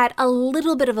still had a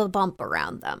little bit of a bump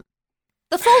around them.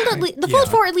 The Fold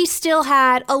 4 at least still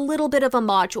had a little bit of a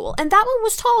module, and that one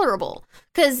was tolerable.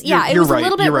 Because, yeah, it was a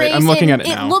little bit raised, I'm looking at it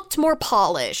and now. It looked more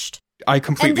polished. I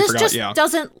completely forgot, And this just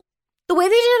doesn't... The way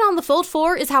they did it on the Fold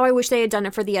 4 is how I wish they had done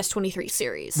it for the S23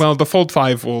 series. Well, the Fold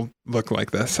 5 will look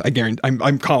like this. I guarantee.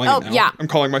 I'm calling it now. Yeah. I'm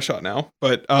calling my shot now.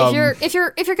 But if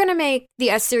you're gonna make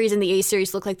the S series and the A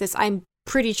series look like this, I'm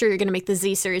pretty sure you're gonna make the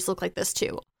Z series look like this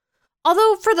too.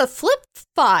 Although for the Flip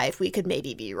 5, we could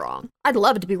maybe be wrong. I'd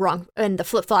love it to be wrong, and the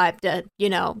Flip 5 to,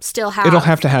 still have... It'll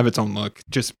have to have its own look,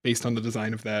 just based on the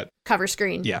design of that cover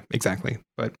screen. Yeah, exactly.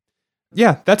 But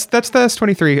yeah, that's the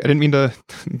S23. I didn't mean to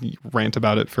rant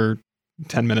about it for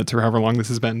 10 minutes or however long this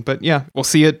has been. But yeah, we'll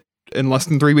see it in less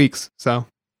than 3 weeks. So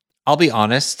I'll be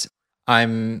honest,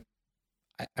 I'm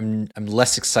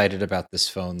less excited about this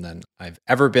phone than I've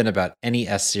ever been about any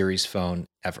S series phone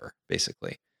ever,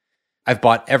 basically. I've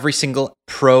bought every single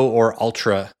Pro or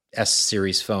Ultra S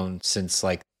series phone since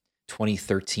like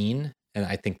 2013, and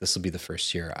I think this will be the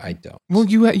first year I don't. Well,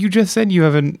 you just said you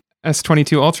have an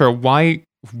S22 Ultra. Why?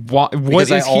 What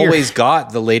because is I here? always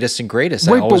got the latest and greatest.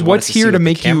 Wait, but what's here to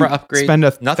make you upgrade. spend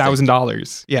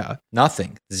 $1,000? Yeah,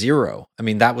 nothing, zero. I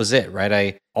mean, that was it, right?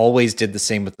 I always did the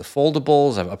same with the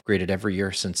foldables. I've upgraded every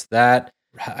year since that.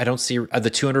 I don't see the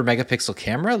 200 megapixel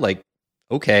camera. Like,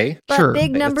 okay, but sure.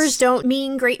 Big numbers don't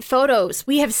mean great photos.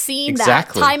 We have seen that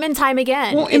time and time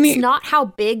again. Well, it's not how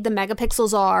big the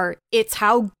megapixels are, it's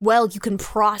how well you can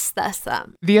process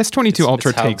them. The S22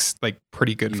 Ultra takes like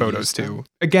pretty good photos too.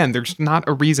 Again, there's not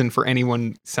a reason for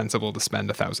anyone sensible to spend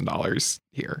 $1,000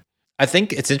 here. I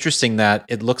think it's interesting that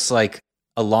it looks like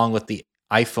along with the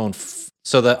iPhone,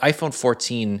 so the iPhone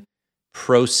 14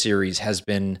 Pro series has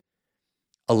been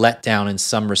a letdown in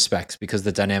some respects because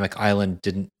the dynamic island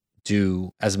didn't do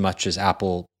as much as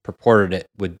Apple purported it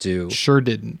would do. Sure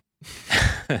didn't.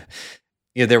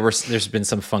 There's been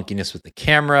some funkiness with the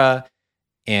camera,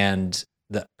 and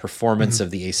the performance of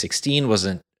the A16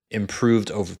 wasn't improved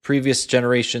over previous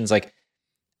generations. Like,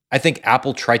 I think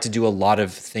Apple tried to do a lot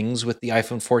of things with the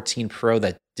iPhone 14 Pro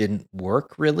that didn't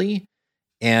work really,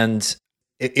 and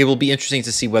it will be interesting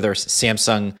to see whether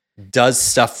Samsung does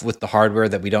stuff with the hardware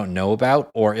that we don't know about,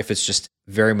 or if it's just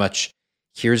very much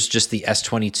here's just the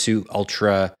S22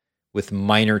 Ultra with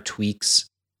minor tweaks,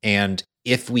 and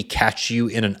if we catch you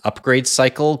in an upgrade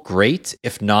cycle, great.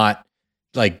 If not,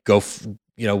 like go,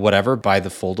 whatever, buy the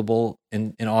foldable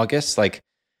in August. Like,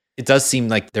 it does seem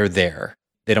like they're there.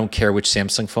 They don't care which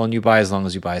Samsung phone you buy as long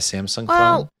as you buy a Samsung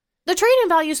phone. The trade-in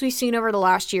values we've seen over the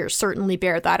last year certainly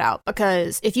bear that out,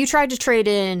 because if you tried to trade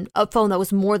in a phone that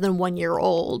was more than 1 year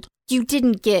old, you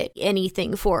didn't get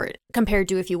anything for it compared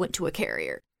to if you went to a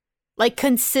carrier. Like,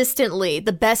 consistently,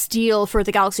 the best deal for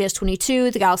the Galaxy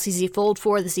S22, the Galaxy Z Fold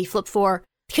 4, the Z Flip 4,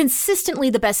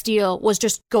 consistently the best deal was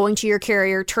just going to your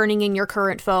carrier, turning in your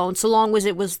current phone, so long as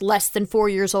it was less than 4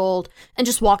 years old, and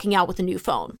just walking out with a new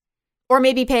phone. Or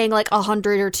maybe paying like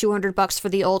 $100 or $200 for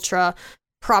the Ultra,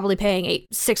 probably paying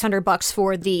 $600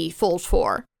 for the Fold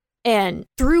 4. And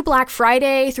through Black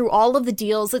Friday, through all of the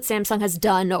deals that Samsung has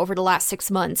done over the last 6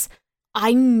 months,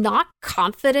 I'm not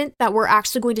confident that we're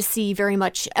actually going to see very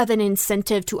much of an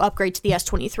incentive to upgrade to the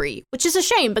S23, which is a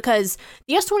shame because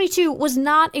the S22 was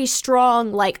not a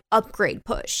strong, upgrade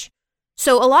push.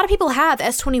 So a lot of people have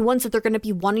S21s that they're going to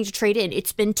be wanting to trade in.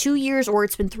 It's been 2 years or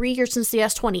it's been 3 years since the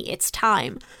S20. It's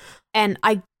time. And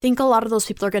I think a lot of those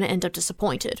people are going to end up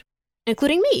disappointed,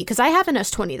 including me, because I have an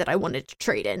S20 that I wanted to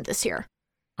trade in this year.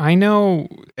 I know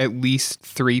at least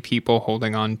 3 people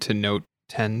holding on to Note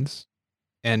 10s,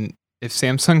 and if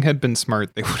Samsung had been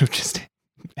smart, they would have just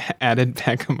added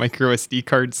back a micro SD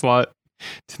card slot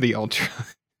to the Ultra,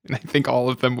 and I think all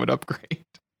of them would upgrade.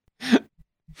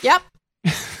 Yep.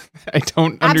 I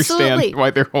don't understand why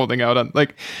they're holding out on,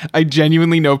 I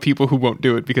genuinely know people who won't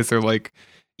do it because they're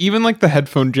even the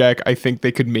headphone jack, I think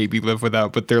they could maybe live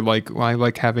without, but they're well, I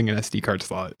like having an SD card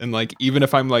slot. And even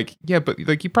if I'm yeah,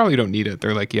 but you probably don't need it.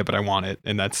 They're yeah, but I want it.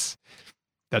 And that's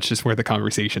just where the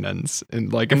conversation ends.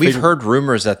 And and we've heard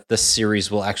rumors that this series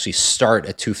will actually start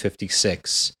at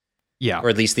 256. Yeah. Or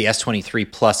at least the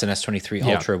S23 Plus and S23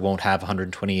 Ultra won't have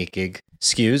 128 gig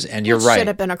SKUs. And you're right. It should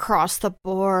have been across the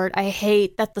board. I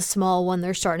hate that the small one,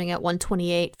 they're starting at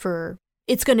 128 for...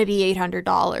 It's going to be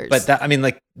 $800. But that,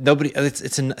 nobody.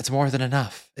 It's more than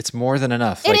enough. It's more than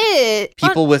enough. It is.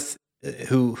 People with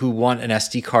who want an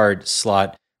SD card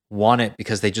slot want it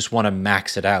because they just want to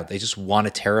max it out. They just want a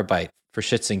terabyte for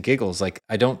shits and giggles.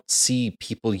 I don't see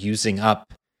people using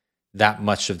up that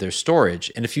much of their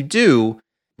storage. And if you do,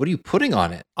 what are you putting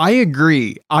on it? I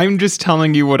agree. I'm just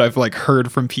telling you what I've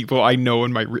heard from people I know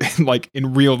in my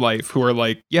in real life who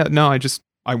are yeah, no,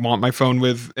 I want my phone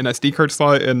with an SD card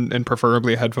slot and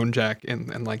preferably a headphone jack.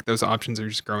 And those options are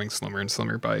just growing slimmer and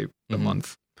slimmer by the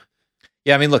month.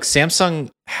 Yeah, look, Samsung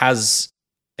has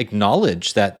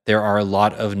acknowledged that there are a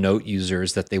lot of Note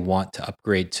users that they want to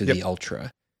upgrade to the Ultra.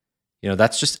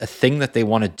 That's just a thing that they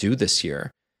want to do this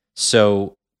year.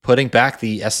 So putting back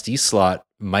the SD slot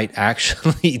might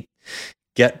actually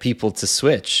get people to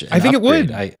switch. I think upgrade.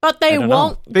 it would. But they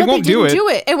won't. They won't do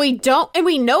it. And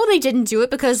we know they didn't do it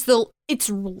because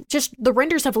it's just the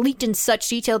renders have leaked in such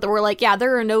detail that we're yeah,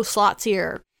 there are no slots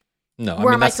here. No,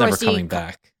 that's never coming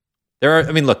back. There are,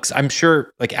 look, I'm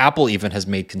sure Apple even has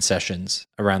made concessions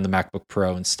around the MacBook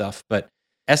Pro and stuff, but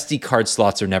SD card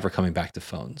slots are never coming back to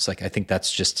phones. I think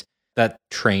that's just, that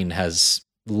train has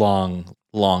long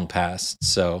past.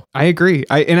 So I agree.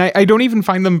 I don't even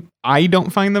find them, I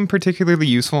don't find them particularly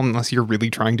useful unless you're really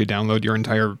trying to download your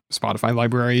entire Spotify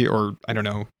library, or I don't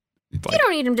know. You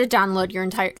don't need them to download your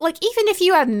entire, even if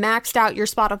you have maxed out your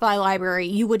Spotify library,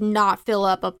 you would not fill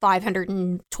up a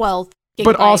 512 gigabyte.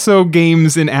 But also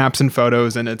games and apps and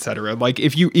photos and etc.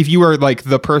 If you are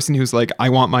the person who's I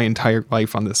want my entire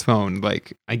life on this phone,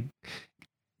 I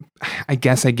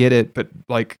guess I get it, but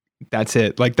that's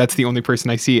it. That's the only person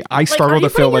I see. I struggle to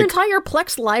feel your entire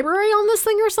Plex library on this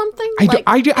thing or something.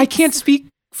 I can't speak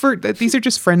for these are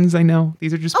just friends I know.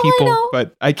 These are just people,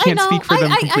 but I can't speak for them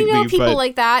completely. I know people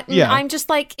like that, and yeah. I'm just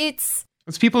it's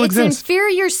people exist. It's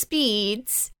inferior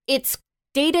speeds. It's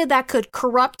data that could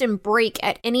corrupt and break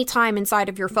at any time inside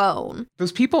of your phone.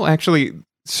 Those people actually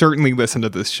certainly listen to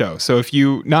this show. So if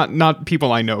you not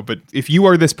people I know, but if you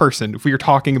are this person, if we are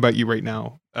talking about you right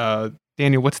now,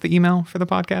 Daniel, what's the email for the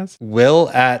podcast?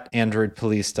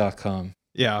 will@androidpolice.com.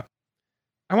 Yeah.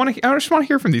 I just want to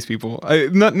hear from these people.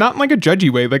 Not in a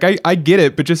judgy way. I get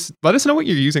it, but just let us know what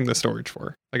you're using the storage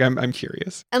for. I'm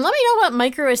curious. And let me know what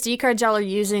micro SD cards y'all are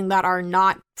using that are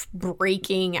not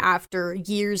breaking after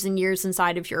years and years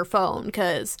inside of your phone,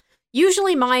 because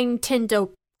usually mine tend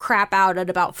to crap out at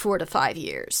about 4 to 5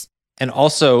 years. And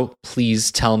also,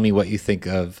 please tell me what you think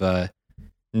of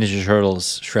Ninja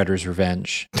Turtles Shredder's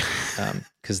Revenge,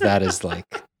 because that is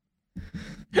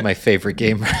my favorite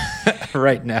game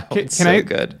right now. It's so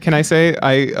good. Can I say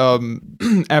I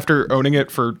after owning it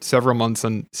for several months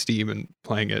on Steam and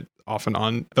playing it off and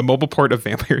on, the mobile port of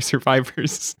Vampire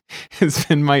Survivors has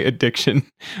been my addiction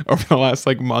over the last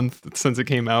month since it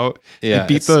came out. Yeah, it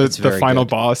beat the final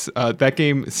boss. That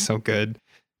game is so good.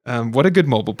 What a good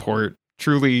mobile port.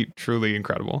 Truly, truly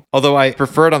incredible. Although I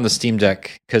prefer it on the Steam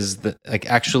Deck because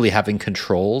actually having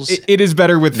controls. It is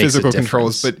better with physical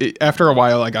controls, but after a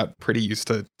while, I got pretty used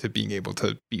to being able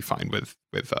to be fine with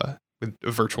a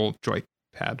virtual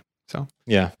joypad. So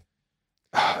yeah,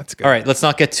 that's good. All right, let's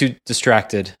not get too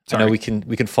distracted. Sorry. I know we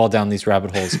can fall down these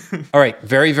rabbit holes. All right,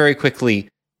 very very quickly,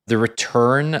 the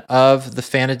return of the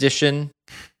Fan Edition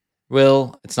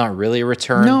Will, it's not really a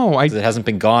return. No, 'cause it hasn't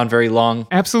been gone very long.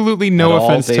 Absolutely no At all,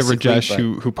 offense to basically, Rajesh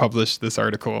but- who published this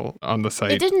article on the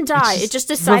site. It didn't die. It's It just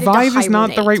decided revive to is not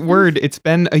the hibernate. right word. It's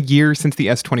been a year since the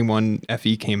S21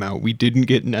 FE came out. We didn't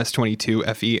get an S22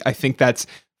 FE. I think that's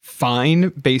fine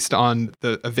based on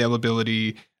the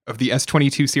availability of the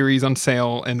S22 series on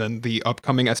sale and then the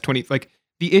upcoming S20. Like,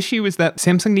 the issue is that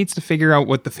Samsung needs to figure out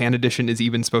what the fan edition is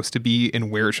even supposed to be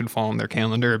and where it should fall in their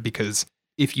calendar, because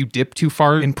if you dip too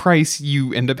far in price,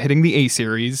 you end up hitting the A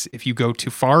series. If you go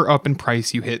too far up in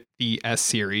price, you hit the S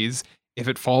series. If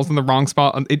it falls in the wrong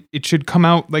spot, it should come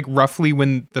out like roughly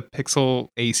when the Pixel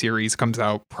A series comes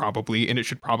out, probably, and it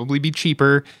should probably be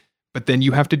cheaper. But then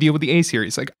you have to deal with the A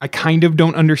series. Like, I kind of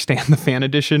don't understand the fan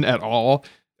edition at all.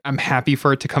 I'm happy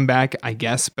for it to come back, I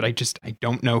guess, but I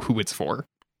don't know who it's for.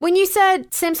 When you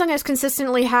said Samsung has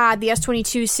consistently had the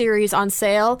S22 series on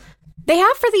sale, they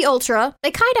have for the Ultra, they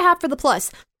kind of have for the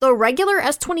Plus. The regular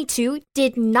S22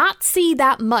 did not see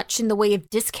that much in the way of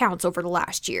discounts over the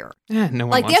last year. No one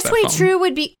Like, the wants that phone. S22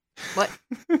 would be... What?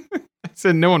 I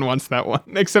said no one wants that one,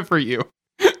 except for you.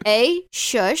 A,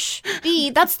 shush. B,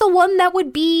 that's the one that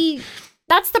would be...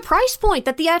 That's the price point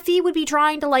that the FE would be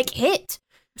trying to, like, hit.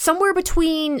 Somewhere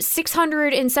between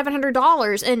 $600 and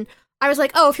 $700. And I was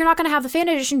like, oh, if you're not going to have the fan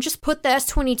edition, just put the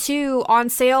S22 on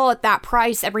sale at that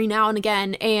price every now and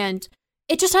again. And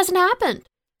it just hasn't happened.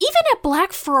 Even at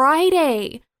Black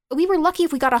Friday, we were lucky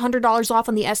if we got $100 off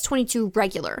on the S22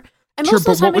 regular. And most Sure, of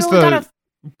but the time, what was we only got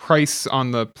the price on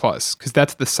the Plus? Because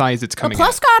that's the size it's the coming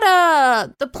Plus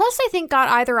at. the Plus I think got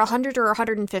either 100 or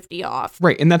 150 off.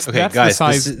 Right, and that's Okay, the guys,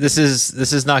 size. this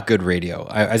is not good radio.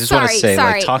 I just want to say,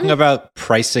 Sorry. like, talking about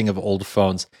pricing of old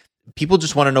phones, people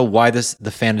just want to know why the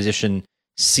fan edition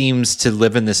seems to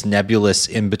live in this nebulous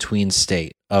in between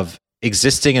state of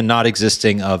existing and not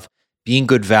existing, of being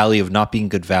good value, of not being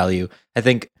good value. I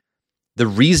think the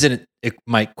reason it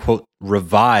might, quote,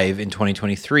 revive in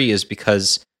 2023 is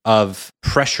because of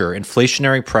pressure,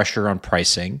 inflationary pressure on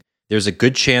pricing. There's a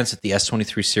good chance that the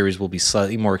S23 series will be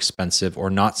slightly more expensive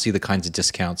or not see the kinds of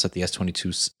discounts that the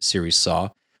S22 series saw.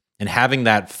 And having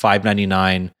that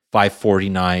 $599,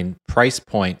 $549 price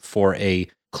point for a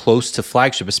close to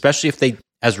flagship, especially if they,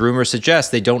 as rumors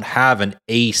suggest, they don't have an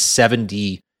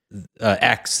A70X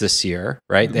this year,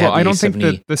 right? They Well, have the I don't think A70.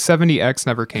 that the 70X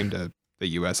never came to the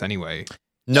US anyway.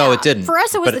 No, Yeah, it didn't. For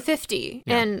us, it was But the 50.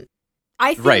 Yeah. And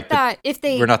I think Right, but that if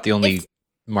they... we're not the only if-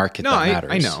 market No, that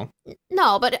matters. I know.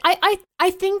 No, but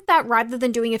I think that rather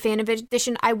than doing a fan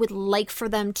edition, I would like for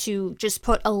them to just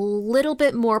put a little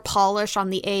bit more polish on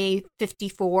the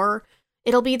A54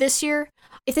 it'll be this year.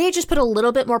 If they had just put a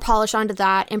little bit more polish onto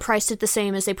that and priced it the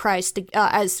same as they priced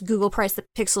as Google priced the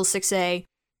Pixel 6a,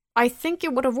 I think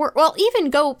it would have worked. Well,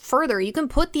 even go further. You can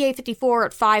put the A54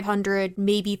 at 500,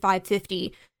 maybe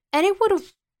 550, and it would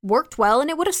have worked well and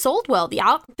it would have sold well. The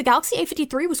Galaxy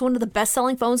A53 was one of the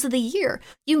best-selling phones of the year.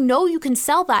 You know you can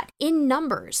sell that in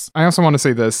numbers. I also want to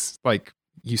say this, like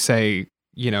you say,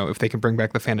 you know, if they can bring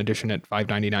back the fan edition at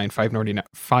 $599,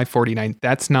 $549,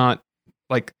 that's not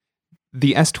like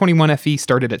the S21 FE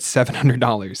started at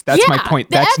 $700. That's my point.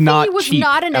 That's the not FE was cheap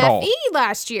not an at all. FE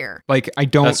last year. Like I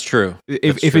don't. That's true.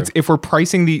 If we're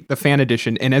pricing the fan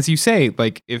edition, and as you say,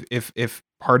 like if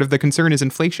part of the concern is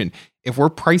inflation, if we're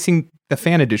pricing the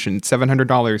fan edition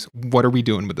 $700, what are we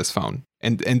doing with this phone?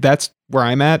 And that's where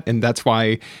I'm at, and that's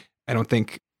why I don't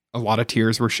think a lot of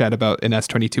tears were shed about an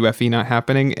S22 FE not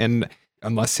happening. And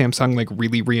unless Samsung like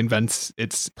really reinvents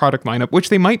its product lineup, which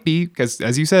they might be, because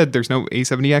as you said, there's no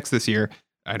A70X this year.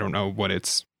 I don't know what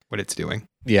it's doing.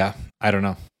 Yeah, I don't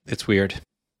know. It's weird.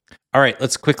 All right,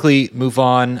 let's quickly move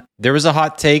on. There was a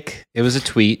hot take. It was a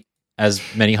tweet, as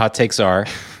many hot takes are.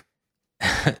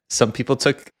 Some people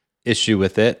took issue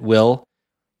with it. Will,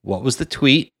 what was the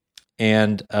tweet?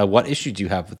 And what issue do you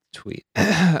have with the tweet?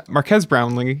 Marquez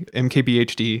Brownlee,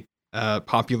 MKBHD,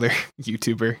 popular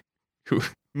YouTuber who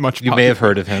You may have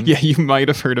heard of him. Yeah, you might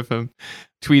have heard of him.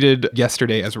 Tweeted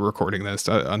yesterday as we're recording this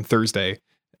on Thursday,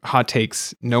 hot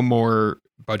takes, no more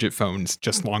budget phones,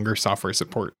 just longer software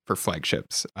support for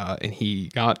flagships. And he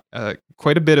got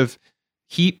quite a bit of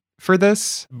heat for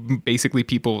this. Basically,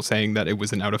 people saying that it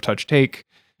was an out of touch take.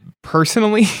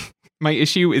 Personally, my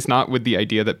issue is not with the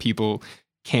idea that people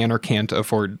can or can't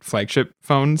afford flagship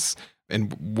phones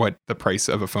and what the price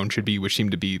of a phone should be, which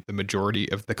seemed to be the majority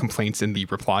of the complaints in the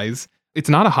replies. It's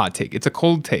not a hot take. It's a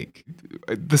cold take.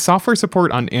 The software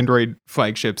support on Android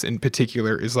flagships in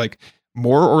particular is like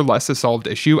more or less a solved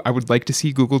issue. I would like to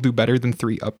see Google do better than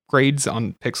 3 upgrades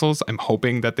on Pixels. I'm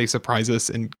hoping that they surprise us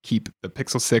and keep the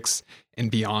Pixel 6 and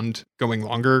beyond going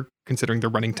longer, considering they're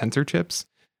running Tensor chips.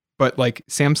 But like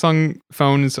Samsung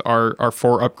phones are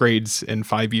 4 upgrades and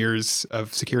 5 years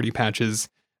of security patches.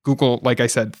 Google, like I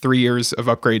said, 3 years of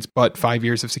upgrades, but 5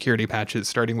 years of security patches,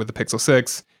 starting with the Pixel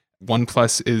 6.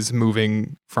 OnePlus is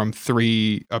moving from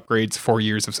 3 upgrades, 4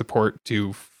 years of support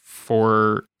to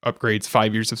 4 upgrades,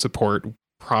 5 years of support,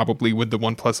 probably with the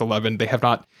OnePlus 11. They have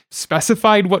not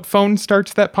specified what phone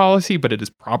starts that policy, but it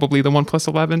is probably the OnePlus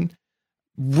 11.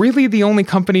 Really the only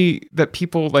company that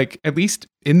people like, at least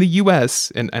in the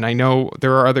US, and I know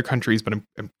there are other countries, but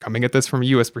I'm coming at this from a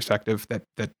US perspective,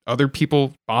 that other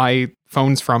people buy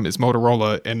phones from is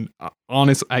Motorola. And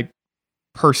honestly, I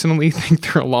personally think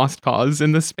they're a lost cause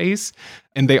in this space.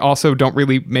 And they also don't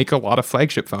really make a lot of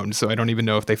flagship phones. So I don't even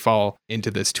know if they fall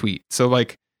into this tweet. So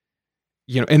like,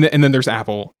 you know, and then there's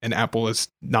Apple, and Apple is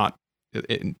not,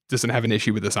 it doesn't have an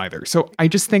issue with this either. So I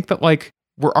just think that like,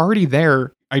 we're already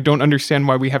there. I don't understand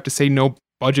why we have to say no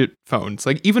budget phones.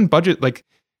 Like even budget, like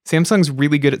Samsung's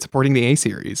really good at supporting the A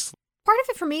series. Part of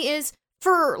it for me is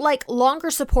for like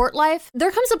longer support life, there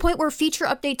comes a point where feature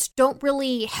updates don't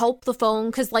really help the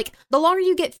phone because like the longer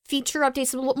you get feature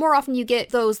updates, the more often you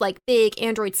get those like big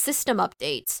Android system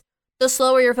updates, the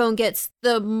slower your phone gets,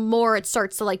 the more it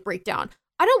starts to like break down.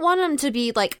 I don't want them to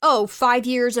be like, 5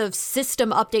 years of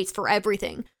system updates for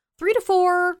everything. 3 to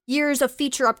 4 years of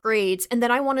feature upgrades, and then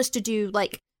I want us to do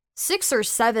like 6 or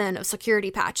 7 of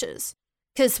security patches.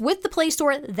 Because with the Play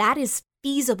Store, that is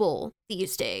feasible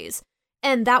these days.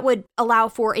 And that would allow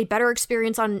for a better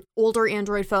experience on older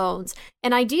Android phones.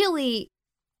 And ideally,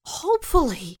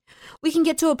 hopefully, we can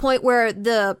get to a point where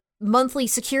the monthly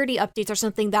security updates are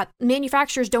something that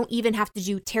manufacturers don't even have to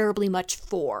do terribly much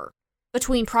for,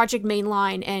 between Project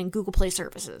Mainline and Google Play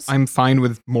services. I'm fine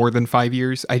with more than 5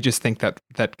 years. I just think that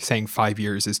saying 5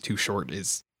 years is too short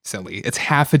is silly. It's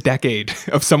half a decade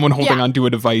of someone holding onto a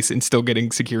device and still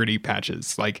getting security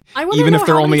patches. Like even if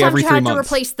they're only every 3 months. You had to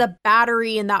replace the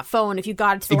battery in that phone if you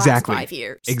got it to the last 5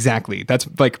 years. Exactly. That's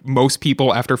like most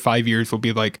people after 5 years will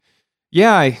be like,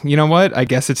 yeah, you know what? I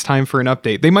guess it's time for an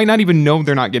update. They might not even know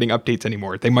they're not getting updates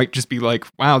anymore. They might just be like,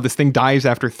 wow, this thing dies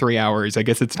after 3 hours. I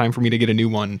guess it's time for me to get a new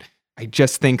one. I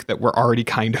just think that we're already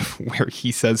kind of where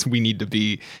he says we need to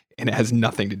be, and it has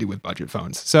nothing to do with budget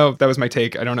phones. So that was my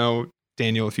take. I don't know,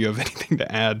 Daniel, if you have anything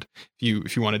to add,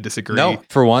 if you want to disagree. No,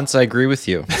 for once, I agree with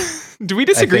you. Do we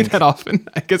disagree that often?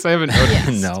 I guess I haven't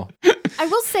noticed. No. I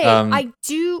will say, I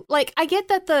do, like, I get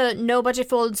that the no budget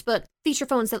phones, but feature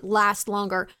phones that last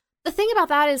longer. The thing about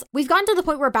that is we've gotten to the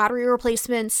point where battery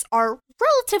replacements are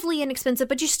relatively inexpensive,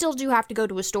 but you still do have to go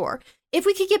to a store. If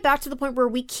we could get back to the point where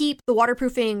we keep the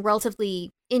waterproofing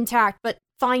relatively intact, but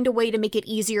find a way to make it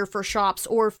easier for shops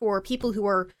or for people who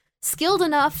are skilled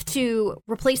enough to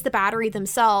replace the battery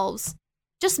themselves,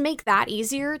 just make that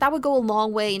easier. That would go a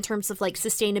long way in terms of like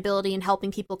sustainability and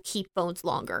helping people keep phones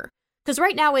longer. Because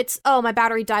right now it's, my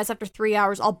battery dies after 3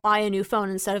 hours, I'll buy a new phone,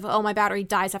 instead of, my battery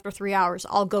dies after 3 hours,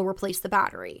 I'll go replace the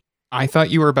battery. I thought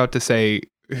you were about to say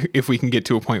if we can get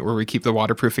to a point where we keep the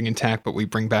waterproofing intact, but we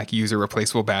bring back user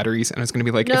replaceable batteries. And I was going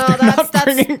to be like, no, if they're not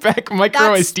bringing back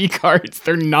micro SD cards,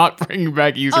 they're not bringing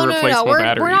back user replaceable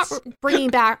batteries. We're not bringing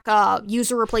back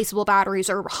user replaceable batteries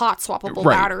or hot swappable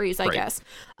batteries, I guess.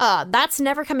 That's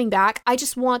never coming back. I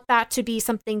just want that to be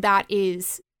something that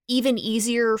is even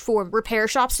easier for repair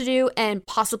shops to do and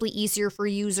possibly easier for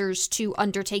users to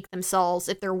undertake themselves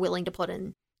if they're willing to put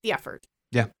in the effort.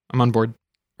 Yeah, I'm on board.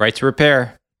 Right to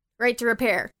repair. Right to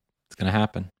repair. It's going to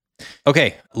happen.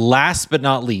 Okay, last but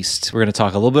not least, we're going to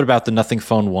talk a little bit about the Nothing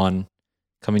Phone 1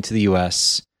 coming to the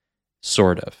US.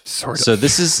 Sort of. So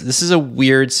this is a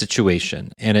weird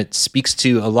situation, and it speaks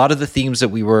to a lot of the themes that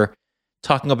we were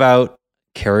talking about: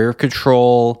 carrier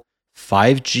control,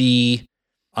 5G,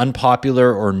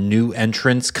 unpopular or new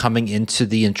entrants coming into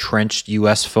the entrenched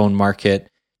US phone market,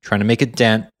 trying to make a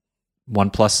dent.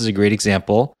 OnePlus is a great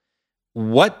example.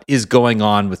 What is going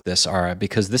on with this, Ara?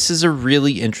 Because this is a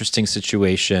really interesting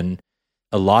situation.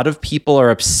 A lot of people are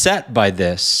upset by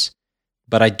this,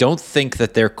 but I don't think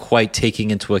that they're quite taking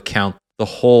into account the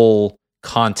whole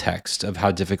context of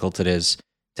how difficult it is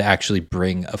to actually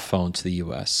bring a phone to the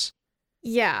US.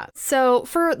 Yeah, so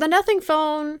for the Nothing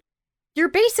Phone, you're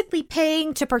basically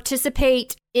paying to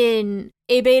participate in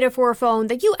a beta for a phone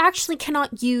that you actually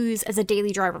cannot use as a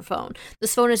daily driver phone.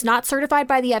 This phone is not certified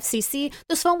by the FCC.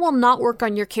 This phone will not work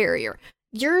on your carrier.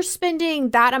 You're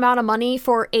spending that amount of money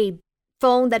for a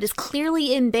phone that is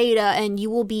clearly in beta, and you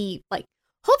will be like,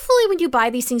 hopefully when you buy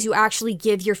these things, you actually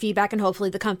give your feedback and hopefully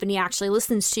the company actually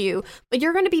listens to you. But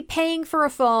you're going to be paying for a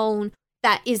phone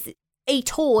that is a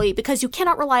toy because you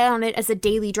cannot rely on it as a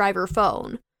daily driver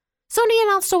phone. Sony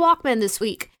announced a Walkman this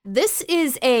week. This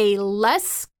is a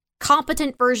less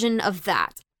competent version of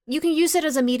that. You can use it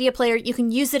as a media player, you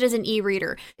can use it as an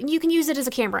e-reader, and you can use it as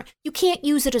a camera. You can't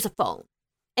use it as a phone.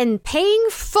 And paying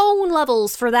phone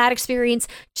levels for that experience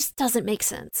just doesn't make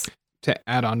sense. To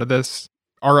add on to this,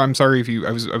 or I'm sorry if you,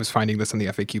 I was finding this on the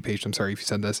FAQ page. I'm sorry if you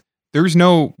said this. There's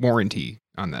no warranty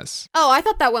on this. Oh, I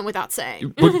thought that went without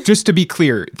saying. But just to be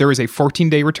clear, there is a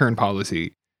 14-day return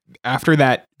policy. After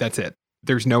that, that's it.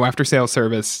 There's no after-sales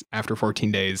service after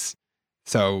 14 days.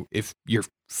 So if your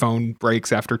phone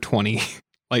breaks after 20,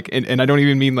 like, and I don't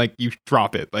even mean like you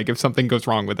drop it. Like if something goes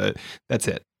wrong with it, that's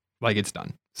it. Like it's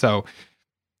done. So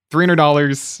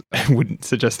 $300, I wouldn't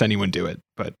suggest anyone do it,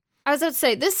 but. I was about to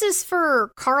say, this is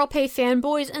for Carl Pay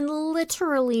fanboys and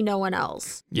literally no one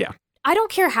else. Yeah. I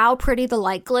don't care how pretty the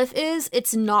light glyph is,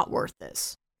 it's not worth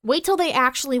this. Wait till they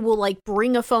actually will like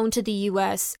bring a phone to the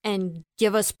US and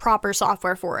give us proper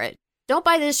software for it. Don't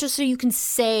buy this just so you can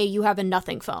say you have a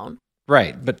nothing phone.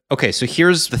 Right. But okay, so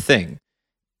here's the thing.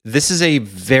 This is a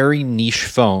very niche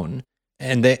phone,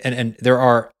 and there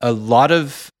are a lot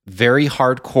of very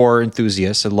hardcore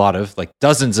enthusiasts, a lot of like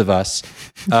dozens of us,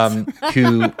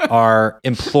 who are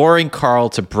imploring Carl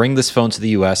to bring this phone to the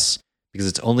US because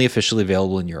it's only officially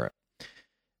available in Europe.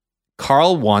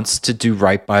 Carl wants to do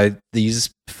right by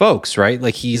these folks, right?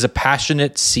 Like he's a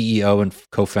passionate CEO and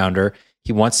co-founder.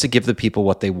 He wants to give the people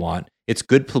what they want. It's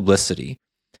good publicity.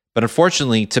 But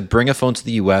unfortunately, to bring a phone to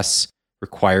the US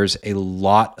requires a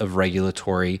lot of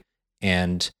regulatory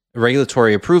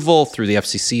approval through the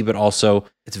FCC, but also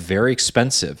it's very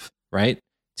expensive, right?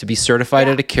 To be certified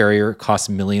at a carrier costs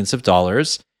millions of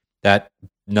dollars that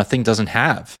nothing doesn't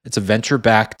have. It's a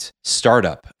venture-backed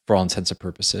startup for all intents and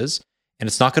purposes, and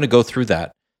it's not going to go through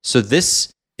that. So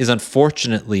this is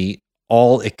unfortunately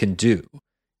all it can do.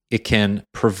 It can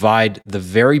provide the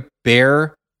very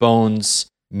bare bones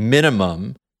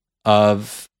minimum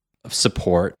of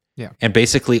support, and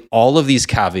basically all of these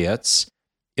caveats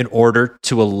in order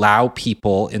to allow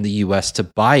people in the US to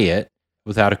buy it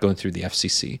without it going through the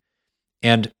FCC.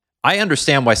 And I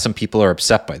understand why some people are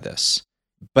upset by this,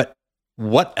 but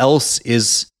what else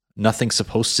is nothing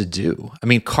supposed to do? I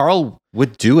mean, Carl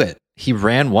would do it. He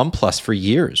ran OnePlus for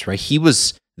years, right? He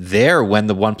was there when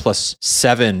the OnePlus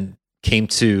 7 came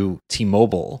to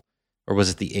T-Mobile, or was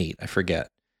it the 8? I forget.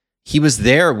 He was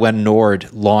there when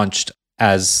Nord launched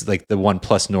as like the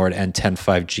OnePlus Nord N10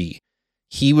 5G.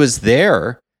 He was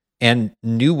there and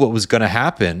knew what was going to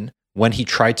happen when he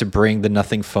tried to bring the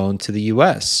Nothing phone to the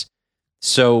US.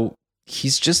 So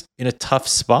he's just in a tough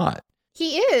spot.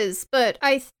 He is, but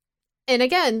and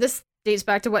again, this dates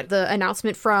back to what the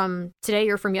announcement from today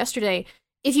or from yesterday.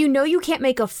 If you know you can't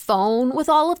make a phone with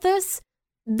all of this,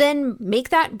 then make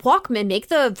that Walkman, make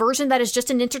the version that is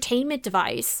just an entertainment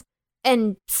device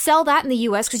and sell that in the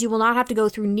US because you will not have to go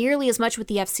through nearly as much with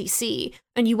the FCC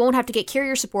and you won't have to get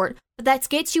carrier support. But that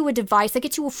gets you a device, that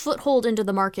gets you a foothold into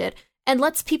the market and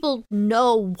lets people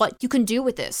know what you can do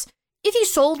with this. If you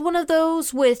sold one of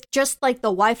those with just like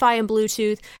the Wi-Fi and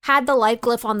Bluetooth, had the light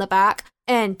glyph on the back,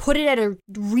 and put it at a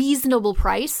reasonable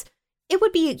price, it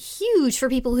would be huge for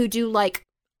people who do like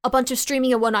a bunch of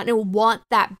streaming and whatnot and want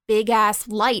that big ass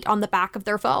light on the back of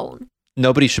their phone.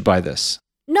 Nobody should buy this.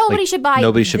 Nobody should buy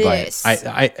this.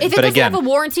 If it doesn't have a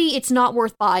warranty, it's not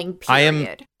worth buying,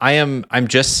 period. I'm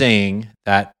just saying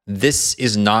that this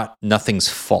is not Nothing's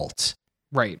fault.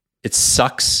 Right. It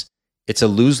sucks. It's a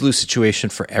lose-lose situation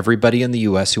for everybody in the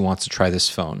US who wants to try this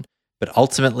phone. But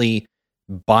ultimately,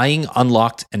 buying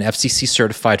unlocked and FCC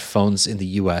certified phones in the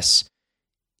US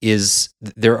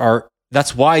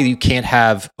that's why you can't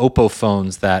have Oppo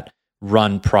phones that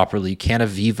run properly. You can't have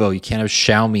Vivo, you can't have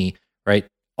Xiaomi, right?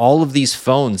 All of these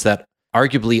phones that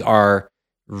arguably are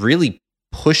really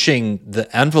pushing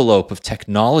the envelope of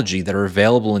technology that are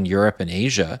available in Europe and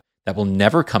Asia that will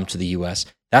never come to the US.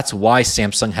 That's why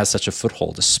Samsung has such a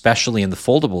foothold, especially in the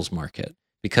foldables market,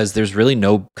 because there's really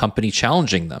no company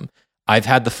challenging them. I've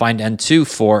had the Find N2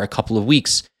 for a couple of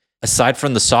weeks. Aside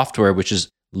from the software, which is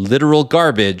literal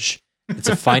garbage, it's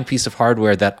a fine piece of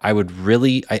hardware that I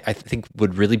think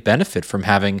would really benefit from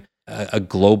having a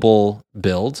global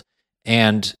build.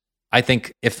 And I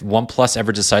think if OnePlus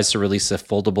ever decides to release a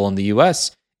foldable in the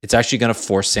US, it's actually going to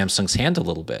force Samsung's hand a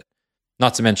little bit.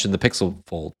 Not to mention the Pixel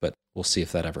Fold, but we'll see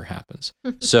if that ever happens.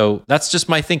 So that's just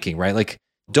my thinking, right? Like,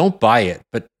 don't buy it,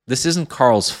 but this isn't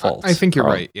Carl's fault. I think you're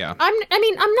right, yeah.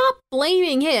 I'm not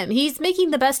blaming him. He's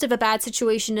making the best of a bad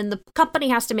situation, and the company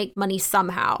has to make money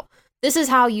somehow. This is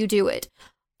how you do it.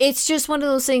 It's just one of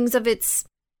those things of it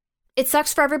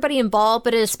sucks for everybody involved,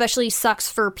 but it especially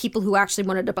sucks for people who actually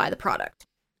wanted to buy the product.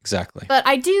 Exactly. But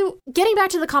getting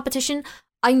back to the competition,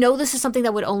 I know this is something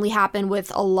that would only happen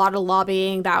with a lot of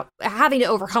lobbying, that having to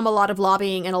overcome a lot of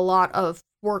lobbying and a lot of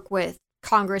work with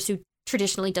Congress, who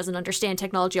traditionally doesn't understand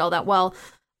technology all that well.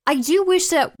 I do wish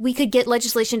that we could get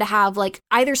legislation to have like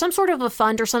either some sort of a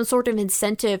fund or some sort of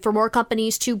incentive for more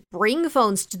companies to bring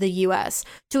phones to the US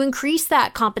to increase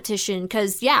that competition.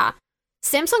 Because, yeah,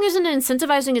 Samsung isn't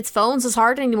incentivizing its phones as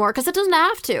hard anymore because it doesn't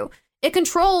have to. It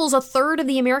controls a third of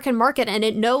the American market, and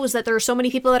it knows that there are so many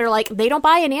people that are like, they don't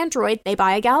buy an Android, they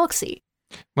buy a Galaxy.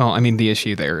 Well, I mean, the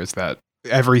issue there is that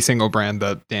every single brand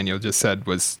that Daniel just said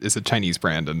is a Chinese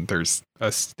brand, and there's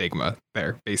a stigma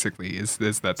there. Basically, is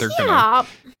that they're gonna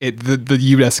the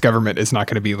U.S. government is not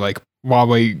going to be like,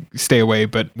 Huawei, stay away,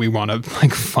 but we want to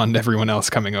like fund everyone else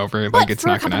coming over. But like it's for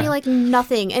not a company gonna like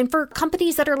nothing, and for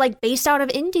companies that are like based out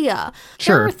of India,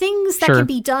 Sure. there are things that Sure. can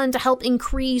be done to help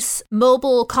increase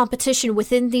mobile competition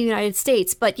within the United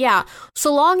States. But yeah,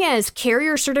 so long as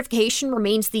carrier certification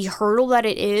remains the hurdle that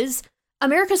it is,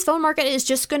 America's phone market is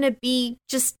just going to be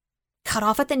just cut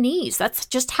off at the knees. That's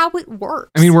just how it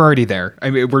works. I mean, we're already there. I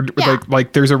mean, we're Yeah.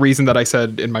 like there's a reason that I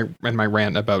said in my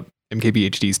rant about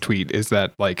MKBHD's tweet is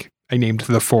that like I named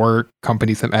the 4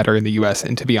 companies that matter in the US,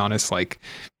 and to be honest, like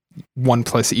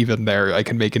OnePlus, even there, I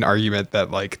can make an argument that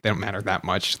like they don't matter that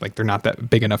much. Like they're not that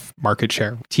big enough market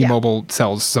share. T-Mobile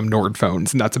sells some Nord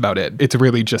phones, and that's about it. It's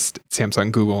really just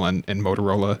Samsung, Google, and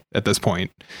Motorola at this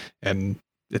point, and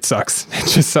it sucks. It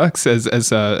just sucks as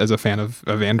a fan of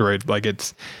Android. Like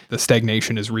it's the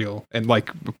stagnation is real, and like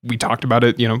we talked about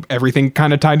it. You know, everything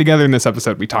kind of tied together in this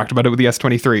episode. We talked about it with the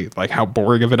S23, like how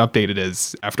boring of an update it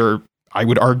is after, I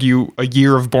would argue, a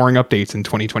year of boring updates in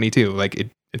 2022. Like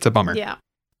it's a bummer. Yeah.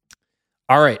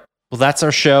 All right. Well, that's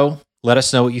our show. Let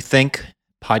us know what you think.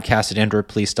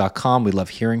 podcast@androidpolice.com. We love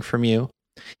hearing from you.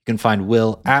 You can find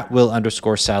Will at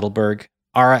Will_Saddleberg,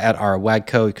 Ara at Ara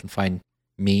Wagco. You can find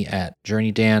me at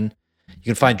Journey Dan. You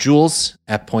can find Jules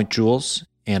at Point Jules,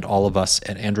 and all of us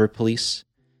at Android Police.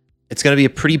 It's going to be a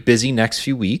pretty busy next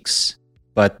few weeks,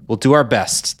 but we'll do our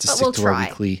best to stick to our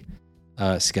weekly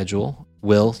schedule.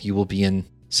 Will, you will be in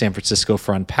San Francisco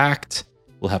for Unpacked.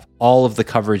 We'll have all of the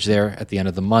coverage there at the end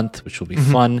of the month, which will be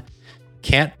fun.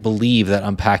 Can't believe that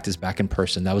Unpacked is back in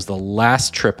person. That was the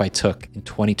last trip I took in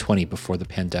 2020 before the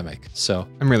pandemic. So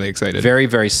I'm really excited. Very,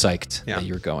 very psyched that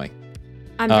you're going.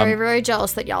 I'm very, very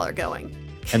jealous that y'all are going.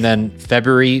 And then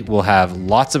February, we'll have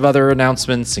lots of other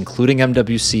announcements, including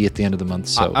MWC at the end of the month.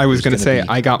 So I was going to say,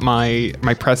 I got my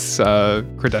press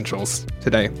credentials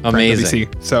today. Amazing.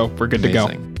 For MWC, so we're good to go.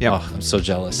 Yeah, oh, I'm so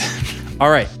jealous. All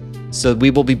right. So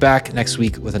we will be back next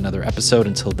week with another episode.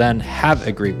 Until then, have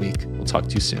a great week. We'll talk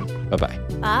to you soon. Bye-bye.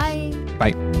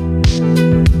 Bye.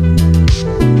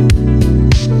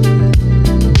 Bye.